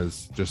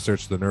medias. Just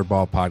search the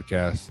Nerdball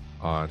Podcast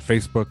on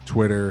Facebook,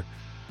 Twitter,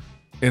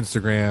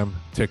 Instagram,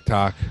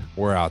 TikTok.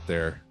 We're out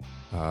there.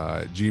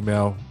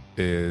 Gmail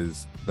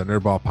is the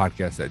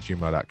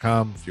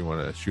nerdballpodcast@gmail.com. If you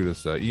want to shoot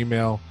us an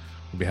email,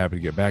 we'll be happy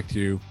to get back to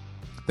you.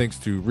 Thanks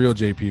to Real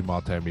JP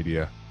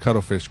Multimedia,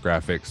 Cuttlefish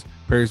Graphics,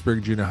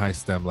 Perrysburg Junior High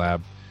STEM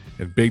Lab,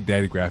 and Big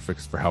Daddy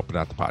Graphics for helping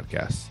out the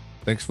podcast.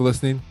 Thanks for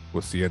listening.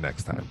 We'll see you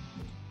next time.